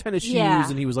that wore tennis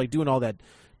shoes, and he was like doing all that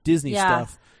Disney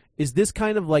stuff. Is this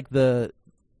kind of like the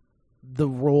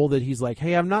role that he's like,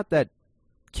 hey, I'm not that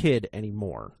kid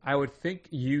anymore? I would think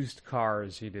Used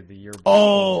Cars he did the year before.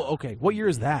 Oh, okay. What year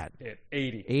is that?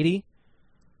 80. 80?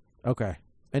 Okay.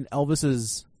 And Elvis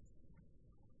is...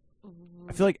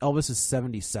 I feel like Elvis is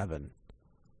 77.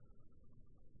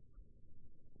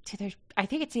 I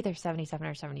think it's either 77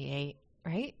 or 78,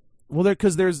 right? Well,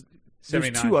 because there's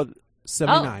 79. two other...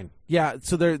 79. Oh. Yeah,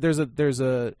 so there's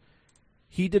a...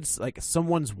 He did, like,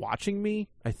 Someone's Watching Me,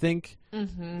 I think,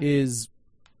 is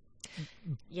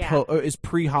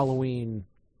pre-Halloween,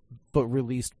 but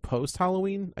released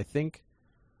post-Halloween, I think,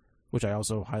 which I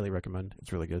also highly recommend.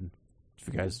 It's really good. If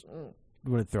you guys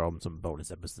want to throw in some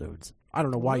bonus episodes. I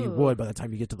don't know why you would by the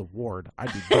time you get to the ward.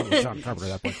 I'd be done with John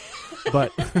Carpenter at that point.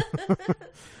 But,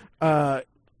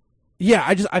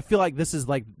 I feel like this is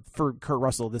like, for Kurt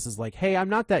Russell, this is like, hey, I'm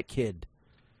not that kid.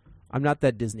 I'm not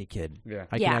that Disney kid. Yeah.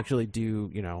 I can actually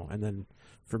do, and then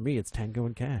for me it's Tango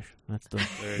and Cash. That's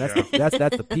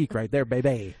the peak right there,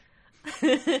 baby.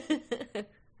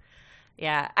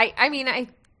 Yeah. I mean,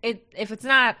 if it's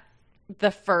not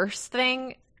the first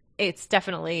thing, it's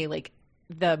definitely like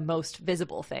the most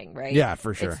visible thing, right? Yeah,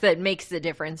 for sure. It's that makes the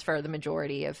difference for the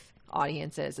majority of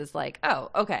audiences is like, oh,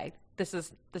 okay, this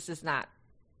is not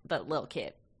the little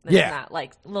kid. This is not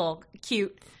like little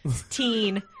cute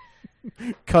teen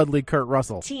cuddly Kurt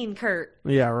Russell. Teen Kurt.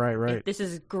 Yeah, right. This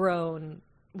is grown,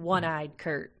 one-eyed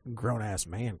Kurt. Grown ass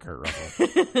man Kurt Russell.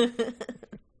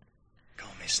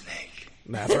 Call me Snake.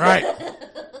 That's right.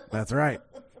 That's right.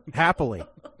 Happily.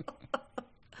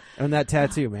 And that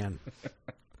tattoo, man.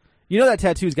 You know that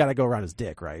tattoo's got to go around his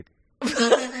dick, right?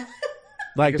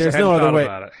 Like, there's no other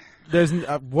way. There's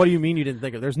what do you mean you didn't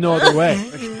think of it? There's no other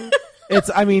way. It's,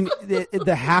 I mean,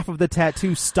 the half of the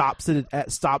tattoo stops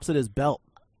at his belt.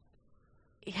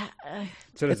 Yeah.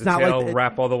 So does the tail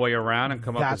wrap all the way around and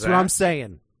come up? That's what I'm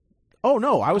saying. Oh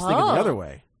no, I was thinking the other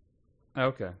way.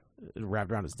 Okay. It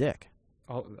wrapped around his dick.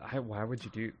 Oh, why would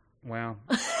you do? Well,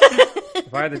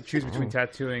 if I had to choose between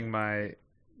tattooing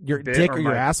your dick or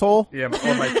your asshole, or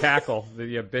my tackle,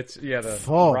 the bits, the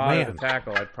rod of the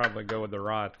tackle, I'd probably go with the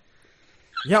rod.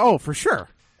 Yeah. Oh, for sure.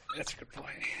 That's a good point.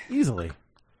 Easily.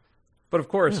 But of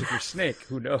course, if you're Snake,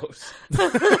 who knows?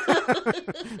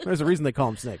 There's a reason they call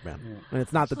him Snake, man, and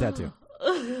it's not the tattoo.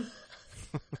 I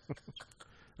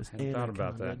hadn't thought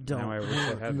about that. Now I wish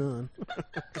I had.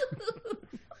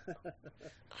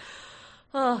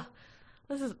 Oh,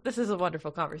 this is a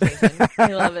wonderful conversation.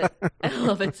 I love it. I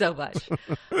love it so much.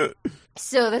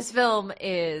 So this film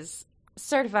is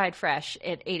certified fresh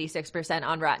at 86%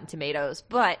 on Rotten Tomatoes,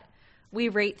 but we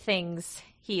rate things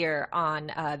here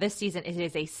on this season. It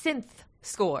is a synth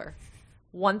score,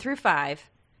 1 through 5,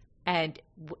 and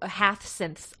half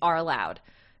synths are allowed.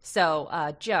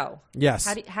 So, Joe, yes,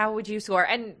 how would you score?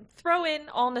 And throw in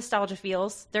all nostalgia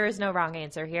feels. There is no wrong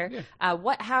answer here.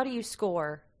 Yeah. How do you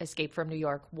score Escape from New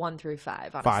York 1 through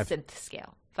 5 on a synth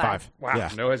scale? 5. Wow, yeah,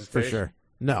 no hesitation. For sure.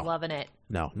 No, loving it.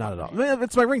 No, not at all.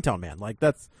 It's my ringtone, man. Like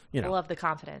that's I love the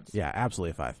confidence. Yeah,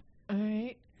 absolutely a 5. All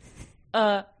right.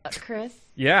 Chris.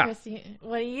 Yeah. Chris,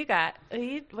 what do you got?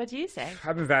 What do you say?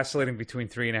 I've been vacillating between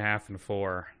 3.5 and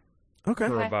 4. Okay.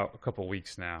 For about a couple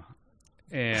weeks now.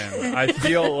 And I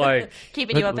feel like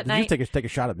keeping you up at night. Did you take a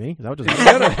shot at me? Is that what just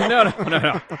No.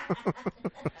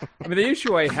 I mean, the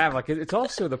issue I have, like, it's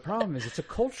also the problem is it's a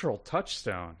cultural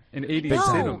touchstone in 80s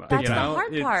cinema. That's the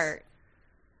hard part.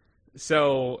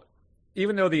 So,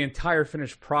 even though the entire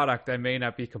finished product I may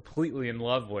not be completely in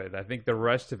love with, I think the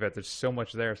rest of it, there's so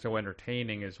much there, so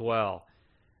entertaining as well.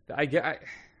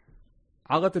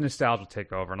 I'll let the nostalgia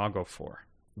take over, and I'll go 4.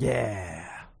 Yeah.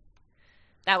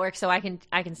 That works, so I can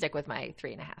stick with my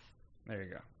 3.5. There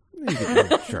you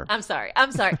go. Sure. I'm sorry. I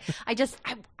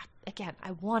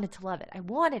wanted to love it. I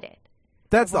wanted it.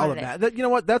 That's all that matters. You know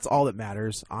what? That's all that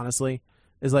matters, honestly,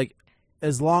 is like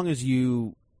as long as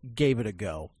you gave it a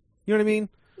go. You know what I mean?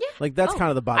 Yeah. Like that's kind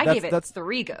of the bottom. I gave it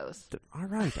 3 goes. All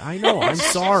right. I know. I'm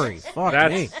sorry. Fuck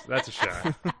me. That's a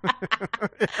shot.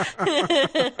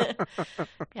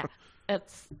 Yeah.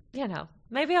 It's,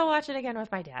 maybe I'll watch it again with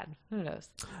my dad. Who knows?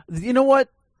 You know what?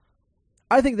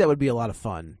 I think that would be a lot of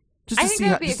fun. Just to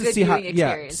see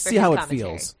how it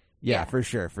feels. Yeah, for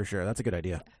sure. That's a good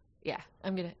idea. Yeah.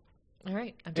 I'm going to. All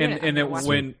right. I'm doing it. And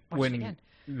when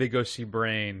they go see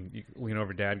Brain, you lean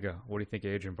over Dad, go, what do you think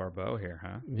of Adrienne Barbeau here,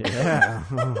 huh? Yeah.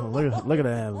 look at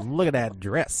him. Look at that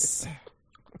dress.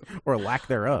 Or lack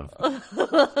thereof.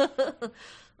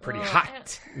 Pretty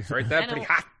hot. Right there, pretty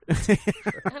hot.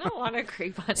 I don't want to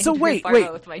creep on. So wait.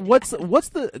 With my what's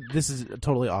the? This is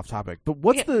totally off topic, but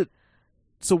what's the?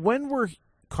 So when were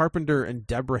Carpenter and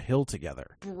Deborah Hill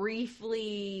together?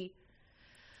 Briefly.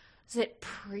 Is it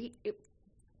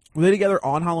Were they together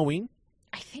on Halloween?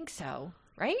 I think so.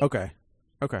 Right? Okay.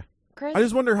 Chris? I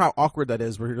just wonder how awkward that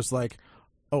is. Where you're just like,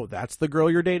 oh, that's the girl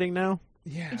you're dating now.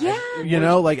 Yeah.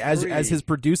 Like as his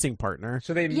producing partner.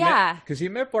 So they met because he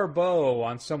met Barbeau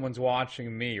on Someone's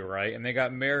Watching Me, right? And they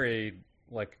got married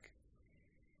like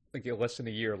less than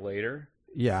a year later.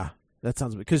 Yeah, that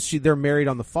sounds because they're married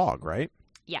on The Fog, right?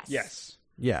 Yes.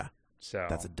 Yeah. So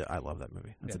I love that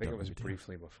movie. I think it was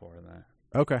briefly before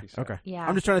that. Okay. Yeah.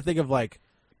 I'm just trying to think of like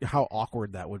how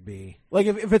awkward that would be. Like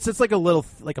if it's just like a little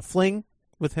like a fling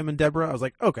with him and Deborah, I was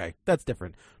like, okay, that's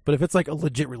different. But if it's like a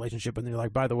legit relationship and they're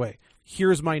like, by the way,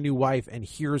 here's my new wife and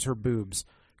here's her boobs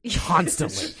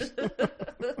constantly.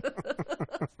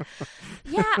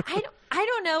 Yeah, I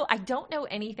don't know. I don't know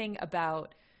anything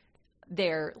about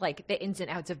their like the ins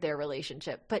and outs of their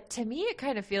relationship, but to me it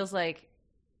kind of feels like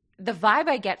the vibe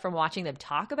I get from watching them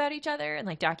talk about each other and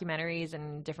like documentaries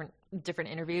and different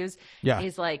interviews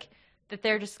is like that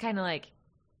they're just kind of like,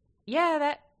 yeah,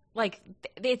 that like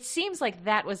it seems like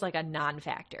that was like a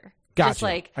non-factor. Gotcha. Just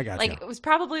like I gotcha. Like it was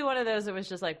probably one of those that was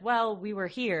just like, well, we were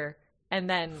here and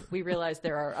then we realized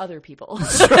there are other people.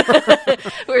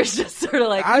 We're just sort of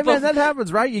like, I mean, that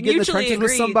happens, right? You get in the trenches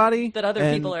with somebody that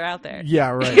other people are out there. Yeah,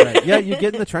 right. Yeah, you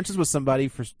get in the trenches with somebody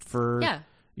for yeah.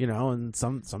 You know, and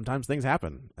sometimes things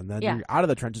happen, and then Yeah. you're out of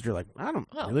the trenches. You're like, I don't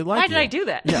really like. Why did I do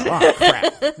that? Yeah, oh,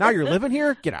 crap. Now you're living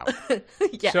here. Get out.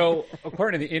 Yeah. So,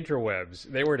 according to the interwebs,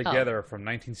 they were together from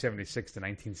 1976 to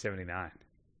 1979.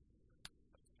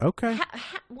 Okay,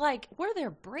 Like, were there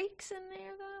breaks in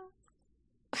there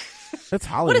though? that's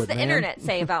Hollywood. What does the man. internet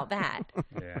say about that?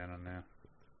 Yeah, I don't know.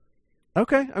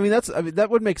 Okay, I mean that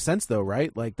would make sense though,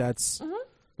 right? Like that's.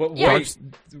 But Yeah. wait,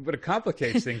 but it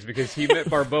complicates things because he met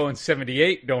Barbeau in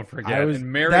 78, don't forget,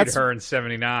 and married that's- her in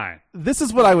 79. This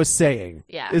is what I was saying.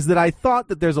 Yeah. Is that I thought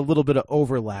that there's a little bit of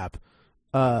overlap,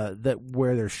 that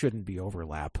where there shouldn't be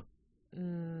overlap.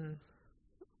 Now,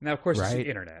 of course, it's Right. the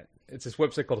internet. It's this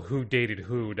website called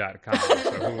whodatedwho.com,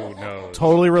 so who knows?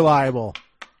 Totally reliable.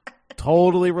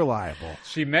 Totally reliable.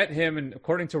 She met him, and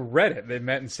according to Reddit, they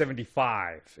met in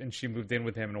 75, and she moved in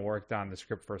with him and worked on the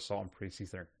script for Assault on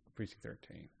Precinct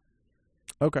 13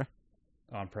 Okay.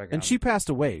 on Pregon. And she passed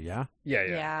away, yeah? Yeah.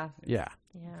 Yeah. Yeah.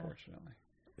 Unfortunately.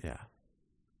 Yeah.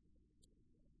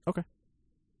 Okay.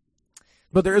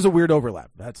 But there is a weird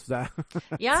overlap. That's that.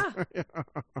 Yeah.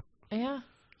 Yeah.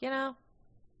 You know,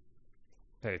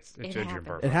 Hey, it's It Adrian happens.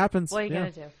 Barbeau. It happens. what are you yeah.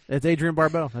 going to do? It's Adrian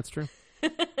Barbeau. That's true.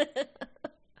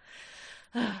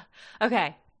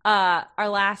 Okay. Our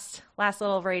last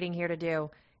little rating here to do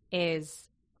is,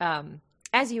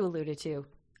 as you alluded to,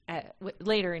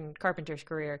 later in Carpenter's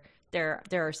career, there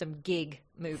are some gig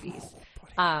movies.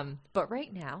 But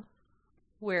right now,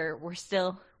 we're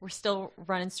still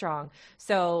running strong.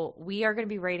 So we are going to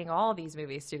be rating all of these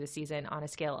movies through the season on a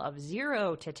scale of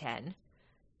 0 to 10.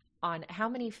 On how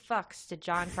many fucks did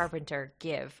John Carpenter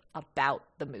give about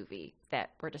the movie that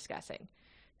we're discussing?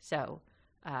 So,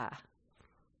 I'm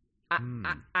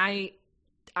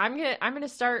gonna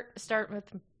start with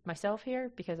myself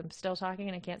here because I'm still talking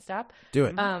and I can't stop. Do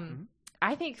it.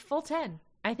 I think full 10.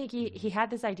 I think he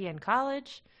had this idea in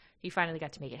college. He finally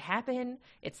got to make it happen.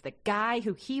 It's the guy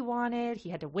who he wanted. He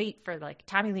had to wait for like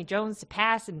Tommy Lee Jones to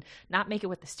pass and not make it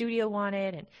what the studio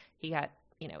wanted, and he got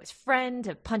his friend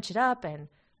to punch it up. And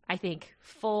I think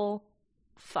full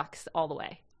fucks all the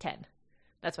way. 10.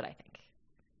 That's what I think.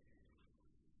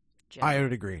 Jim. I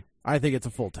would agree. I think it's a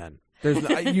full 10. There's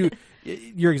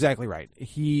you're exactly right.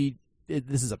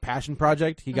 This is a passion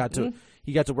project. He got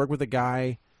to work with a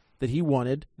guy that he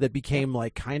wanted that became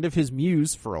like kind of his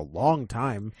muse for a long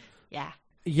time. Yeah.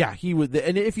 Yeah, he would.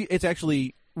 And it's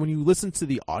actually when you listen to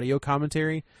the audio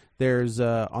commentary, there's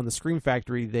on the Scream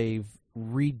Factory they've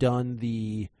redone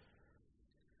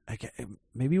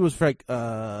maybe it was for like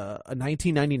a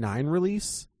 1999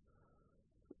 release,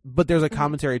 but there's a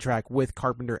commentary track with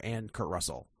Carpenter and Kurt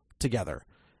Russell together,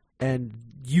 and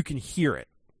you can hear it.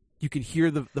 You can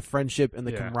hear the friendship and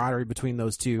the camaraderie between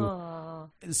those two. Aww.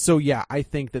 So yeah, I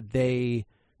think that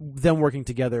them working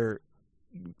together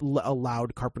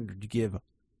allowed Carpenter to give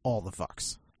all the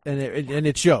fucks, and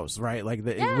it shows, right? Like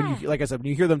like I said, when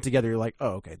you hear them together, you're like,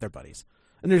 oh, okay, they're buddies,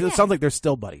 and it sounds like they're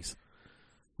still buddies.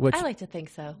 Which I like to think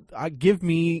so. Give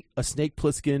me a Snake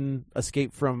Plissken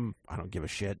escape from, I don't give a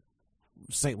shit,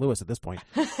 St. Louis at this point,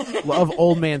 of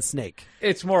Old Man Snake.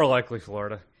 It's more likely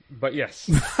Florida, but yes.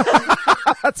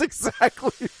 That's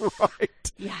exactly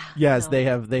right. Yeah. Yes, no,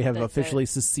 they have officially it.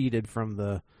 seceded from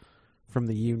the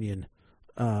Union.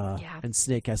 And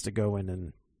Snake has to go in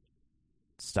and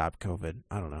stop COVID.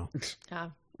 I don't know.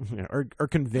 Or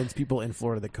convince people in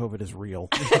Florida that COVID is real.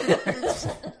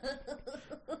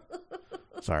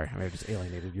 Sorry, I may have just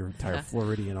alienated your entire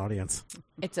Floridian audience.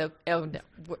 It's oh no.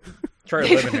 Try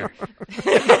living here.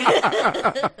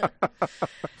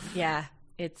 Yeah,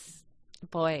 it's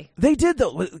boy. They did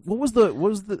though.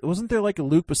 Wasn't there like a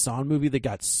Luc Besson movie that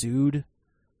got sued?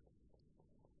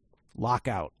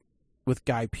 Lockout with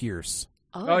Guy Pearce.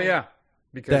 Oh yeah,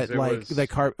 because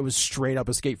it was straight up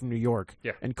Escape from New York.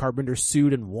 Yeah, and Carpenter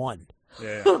sued and won.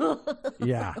 Yeah.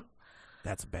 Yeah,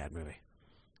 that's a bad movie.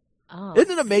 Oh.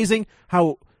 Isn't it amazing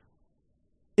how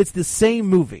it's the same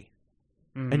movie,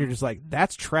 and you're just like,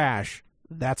 that's trash.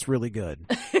 That's really good.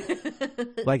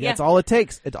 Like that's all it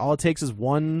takes. All it takes is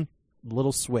one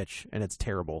little switch, and it's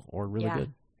terrible or really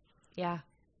good. Yeah,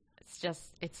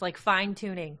 it's like fine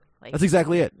tuning. Like, that's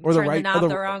exactly it. Or turn the knob the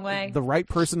wrong way. The right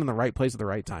person in the right place at the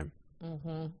right time.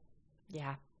 Mm-hmm.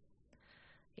 Yeah.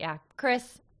 Yeah.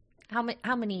 Chris, how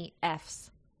many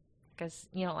Fs? Because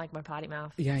you don't like my potty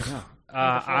mouth. Yeah, I know.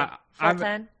 Full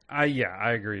 10? I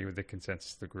agree with the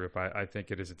consensus of the group. I think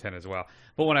it is a 10 as well.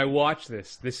 But when I watch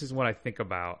this is what I think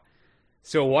about.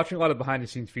 So watching a lot of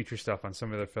behind-the-scenes feature stuff on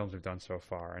some of the films we've done so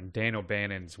far, and Dan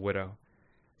O'Bannon's widow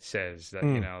says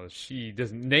that, she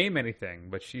doesn't name anything,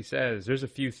 but she says there's a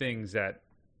few things that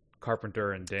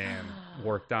Carpenter and Dan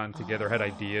worked on together, had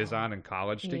ideas on in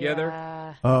college together.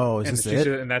 Yeah. Oh, is this it?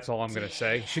 And that's all I'm going to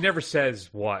say. She never says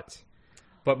what,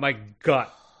 but my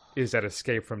gut is that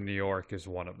Escape from New York is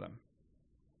one of them.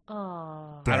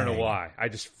 Oh. I don't know why. I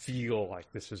just feel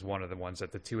like this is one of the ones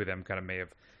that the two of them kind of may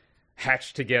have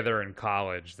hatched together in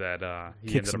college that he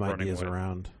Kick ended some up running ideas with.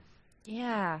 around.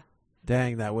 Yeah.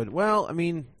 Dang, that would. Well, I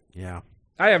mean, yeah.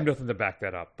 I have nothing to back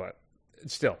that up, but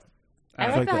still. I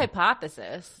like the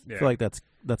hypothesis. I feel like that's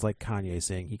like Kanye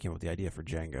saying he came up with the idea for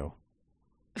Django.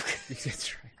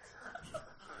 That's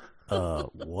right.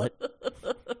 What?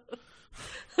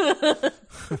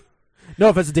 No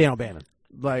offense to Dan O'Bannon.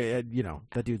 Like,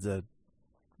 that dude's a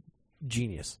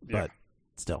genius, but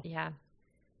still. Yeah.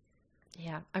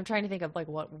 Yeah. I'm trying to think of, like,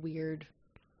 what weird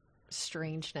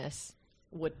strangeness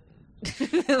would...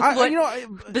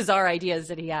 bizarre ideas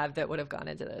did he have that would have gone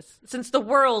into this? Since the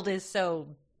world is so,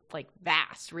 like,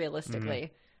 vast,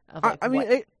 realistically.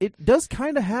 Mm-hmm. It does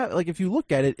kind of have... Like, if you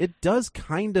look at it, it does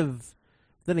kind of...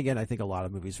 Then again, I think a lot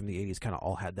of movies from the 80s kind of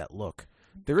all had that look.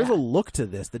 There is a look to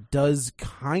this that does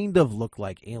kind of look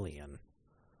like Alien.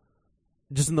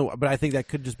 But I think that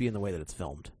could just be in the way that it's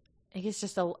filmed. I think it's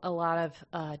just a lot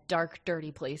of dark,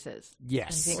 dirty places.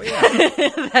 Yes.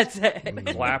 That's it.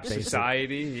 Collapse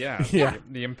society,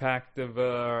 The impact of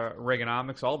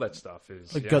Reaganomics, all that stuff is...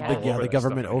 The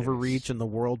government overreach and the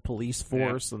world police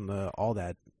force and all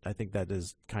that. I think that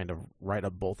is kind of right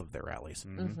up both of their alleys.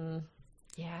 Mm-hmm.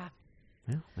 Yeah.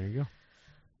 Yeah, there you go.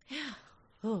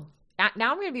 Yeah. Ooh.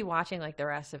 Now I'm going to be watching, like, the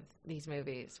rest of these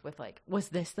movies with, like, was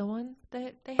this the one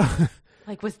that they had?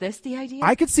 Like, was this the idea?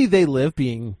 I could see They Live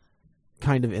being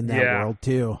kind of in that world,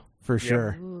 too, for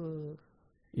sure. Ooh.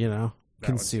 That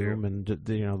Consume and,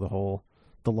 the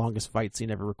longest fight scene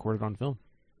ever recorded on film.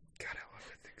 God, I love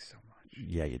that thing so much.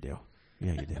 Yeah, you do.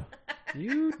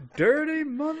 You dirty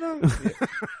mother.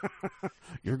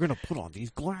 You're going to put on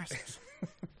these glasses.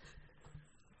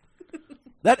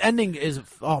 That ending is...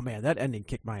 Oh, man, that ending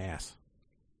kicked my ass.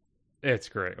 It's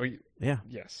great. Yeah.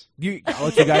 Yes.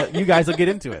 I'll let you guys will get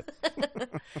into it.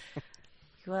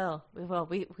 We will.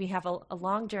 We have a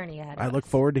long journey ahead of us. I look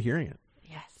forward to hearing it.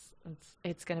 Yes.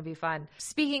 It's going to be fun.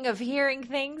 Speaking of hearing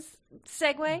things,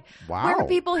 segue. Wow. Where do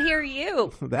people hear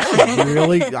you? That was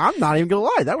really... I'm not even going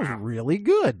to lie. That was really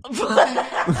good.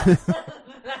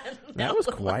 That was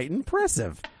quite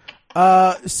impressive.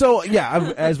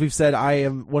 As we've said, I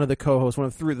am one of the co-hosts,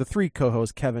 the three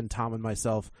co-hosts, Kevin, Tom, and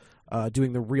myself,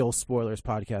 doing the Real Spoilers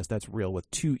podcast. That's real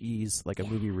with 2 E's, like a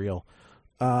movie reel.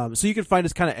 So you can find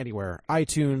us kind of anywhere.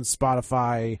 iTunes,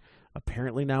 Spotify,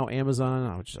 apparently now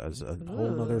Amazon, which is a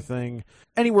whole other thing.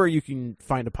 Anywhere you can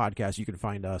find a podcast, you can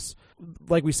find us.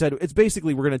 Like we said, it's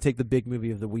basically we're going to take the big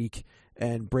movie of the week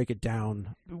and break it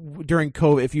down. During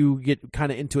COVID, if you get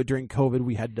kind of into it during COVID,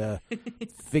 we had to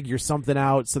figure something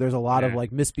out. So there's a lot of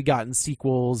like misbegotten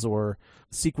sequels or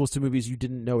sequels to movies you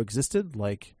didn't know existed.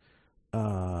 Like,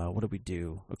 what did we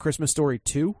do? A Christmas Story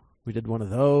 2. We did one of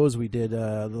those. We did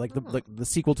the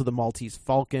sequel to the Maltese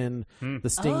Falcon, the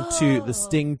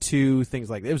Sting 2, things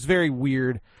like that. It was very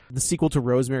weird. The sequel to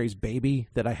Rosemary's Baby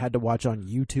that I had to watch on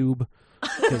YouTube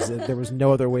because there was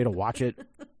no other way to watch it.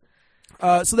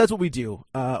 So that's what we do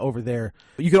over there.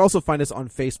 You can also find us on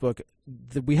Facebook.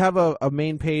 We have a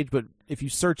main page, but if you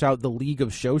search out the League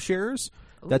of Show Sharers,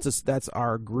 that's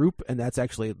our group, and that's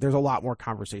actually there's a lot more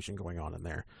conversation going on in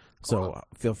there. So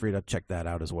feel free to check that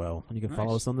out as well. And you can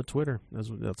follow us on the Twitter.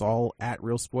 That's all at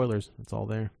Real Spoilers. It's all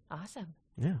there. Awesome.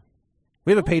 Yeah.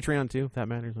 We have a Patreon too, if that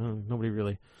matters. Nobody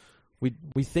really...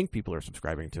 We think people are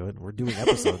subscribing to it. We're doing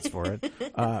episodes for it.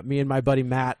 Me and my buddy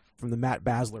Matt from the Matt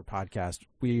Basler podcast,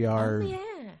 we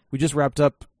just wrapped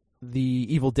up the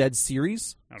Evil Dead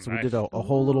series. So we did a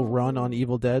whole little run on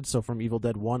Evil Dead. So from Evil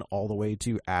Dead 1 all the way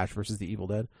to Ash versus the Evil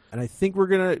Dead. And I think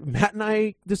Matt and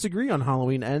I disagree on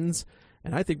Halloween Ends.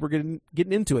 And I think we're getting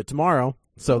into it tomorrow.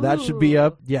 So that should be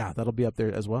up. Yeah, that'll be up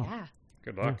there as well. Yeah.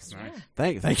 Good luck. Yes.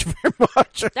 Nice. Thank you very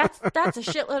much. That's a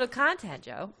shitload of content,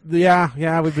 Joe.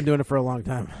 Yeah, we've been doing it for a long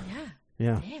time.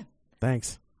 Yeah. Damn.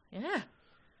 Thanks. Yeah.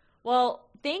 Well,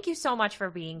 thank you so much for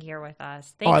being here with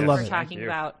us. I Thank you love for it. talking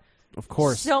about of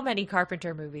course so many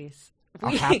Carpenter movies.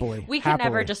 Happily. We can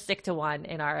never just stick to one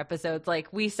in our episodes.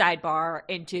 Like we sidebar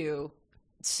into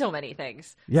so many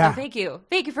things. Yeah. So thank you.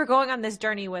 Thank you for going on this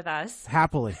journey with us.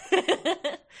 Happily.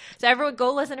 So everyone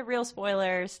go listen to Real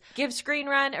Spoilers. Give Screen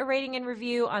Run a rating and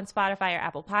review on Spotify or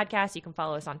Apple Podcasts. You can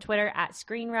follow us on Twitter at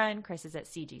Screen Run. Chris is at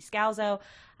CG Scalzo.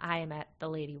 I am at The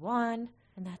Lady One.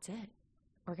 And that's it.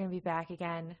 we're going to be back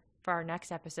again for our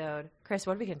next episode. Chris,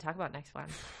 what are we going to talk about next one?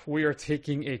 We are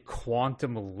taking a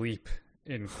quantum leap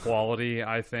in quality,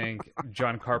 I think.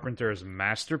 John Carpenter's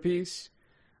masterpiece.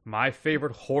 My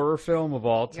favorite horror film of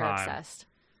all time.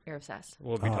 You're obsessed.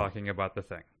 We'll be talking about The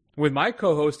Thing. With my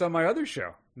co-host on my other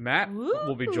show, Matt,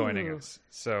 will be joining us.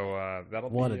 So that'll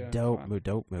be what a dope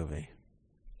fun. Movie.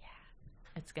 Yeah.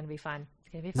 It's going to be fun.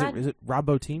 It's going to be fun. Is it Rob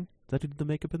Bottin? Is that who did the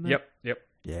makeup in there? Yep.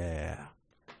 Yeah.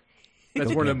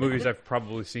 That's one of the movies I've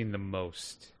probably seen the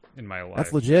most in my life.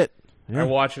 That's legit. Yeah. I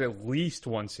watch it at least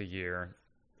once a year.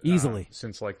 Easily.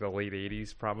 Since like the late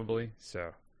 80s, probably.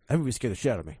 So that movie scared the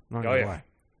shit out of me. I'm not gonna yeah. lie.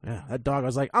 Yeah, that dog, I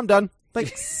was like, I'm done.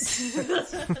 Thanks.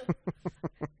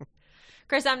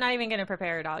 Chris, I'm not even going to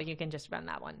prepare at all. You can just run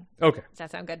that one. Okay. Does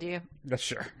that sound good to you? That's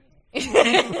sure.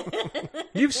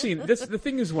 You've seen this. The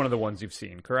Thing is one of the ones you've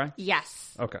seen, correct?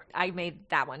 Yes. Okay. I made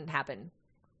that one happen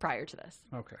prior to this.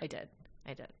 Okay. I did.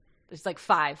 There's like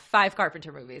five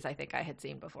Carpenter movies I think I had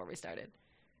seen before we started.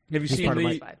 Have you seen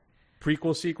the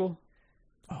prequel sequel?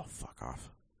 Oh, fuck off.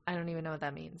 I don't even know what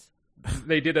that means.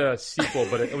 They did a sequel,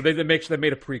 but they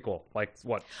made a prequel, like,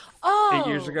 what, 8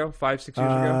 years ago? 5, 6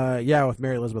 years ago? Yeah, with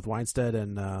Mary Elizabeth Winstead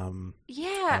and... I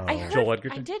heard... Joel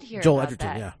Edgerton? I did hear Joel about Edgerton,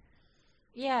 that. yeah.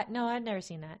 Yeah, no, I've never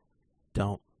seen that.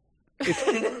 Don't.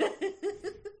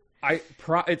 I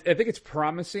think it's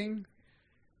promising,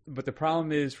 but the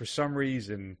problem is, for some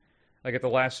reason, like at the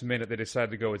last minute, they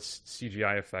decided to go with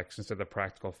CGI effects instead of the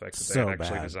practical effects that they had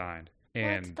actually designed.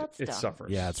 And it dumb.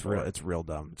 suffers. Yeah, it's real. It's real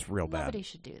dumb. It's real bad. Nobody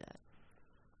should do that.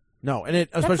 No, and it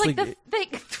especially that's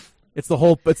like the thing. It's the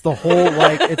whole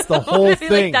like it's the whole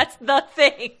thing. Like, that's the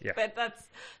thing. Yeah. But that's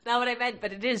not what I meant.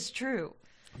 But it is true.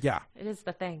 Yeah, it is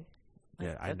the thing. Like,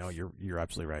 yeah, I know you're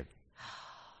absolutely right.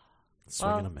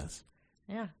 Swing and a miss.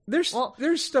 Yeah, there's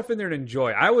stuff in there to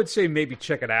enjoy. I would say maybe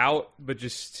check it out, but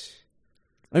just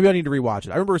maybe I need to rewatch it.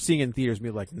 I remember seeing it in theaters and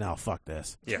being like, no, fuck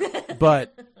this. Yeah,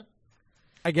 but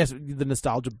I guess the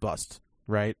nostalgia bust,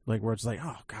 right? Like where it's like,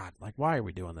 oh god, like why are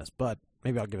we doing this? But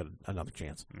maybe I'll give it another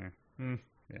chance. Yeah.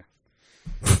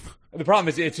 The problem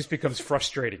is it just becomes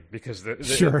frustrating because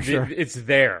it's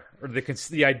there, or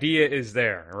the idea is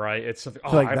there, right? It's something.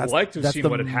 Oh, I'd like to have seen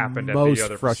what had happened at the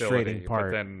other frustrating facility,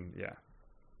 part. But then,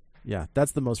 yeah,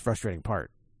 that's the most frustrating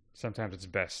part. Sometimes it's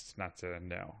best not to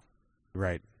know.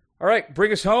 Right. All right,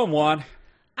 bring us home, Juan.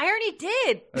 I already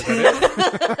did. All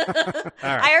right.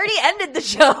 I already ended the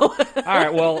show. All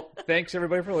right. Well, thanks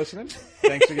everybody for listening.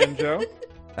 Thanks again, Joe.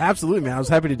 Absolutely, man. I was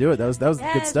happy to do it. That was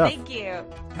good stuff. Thank you.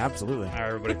 Absolutely. All right,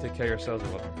 everybody, take care of yourselves. I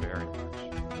love you very much.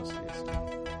 We'll see you soon.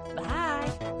 Bye.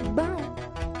 Bye.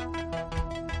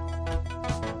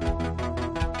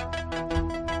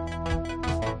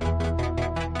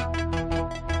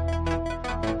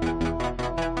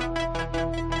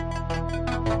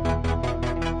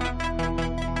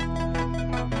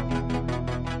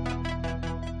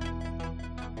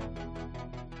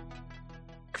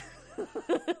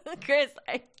 Chris,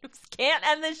 I can't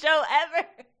end the show ever.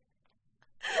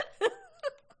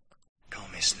 Call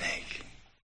me Snake.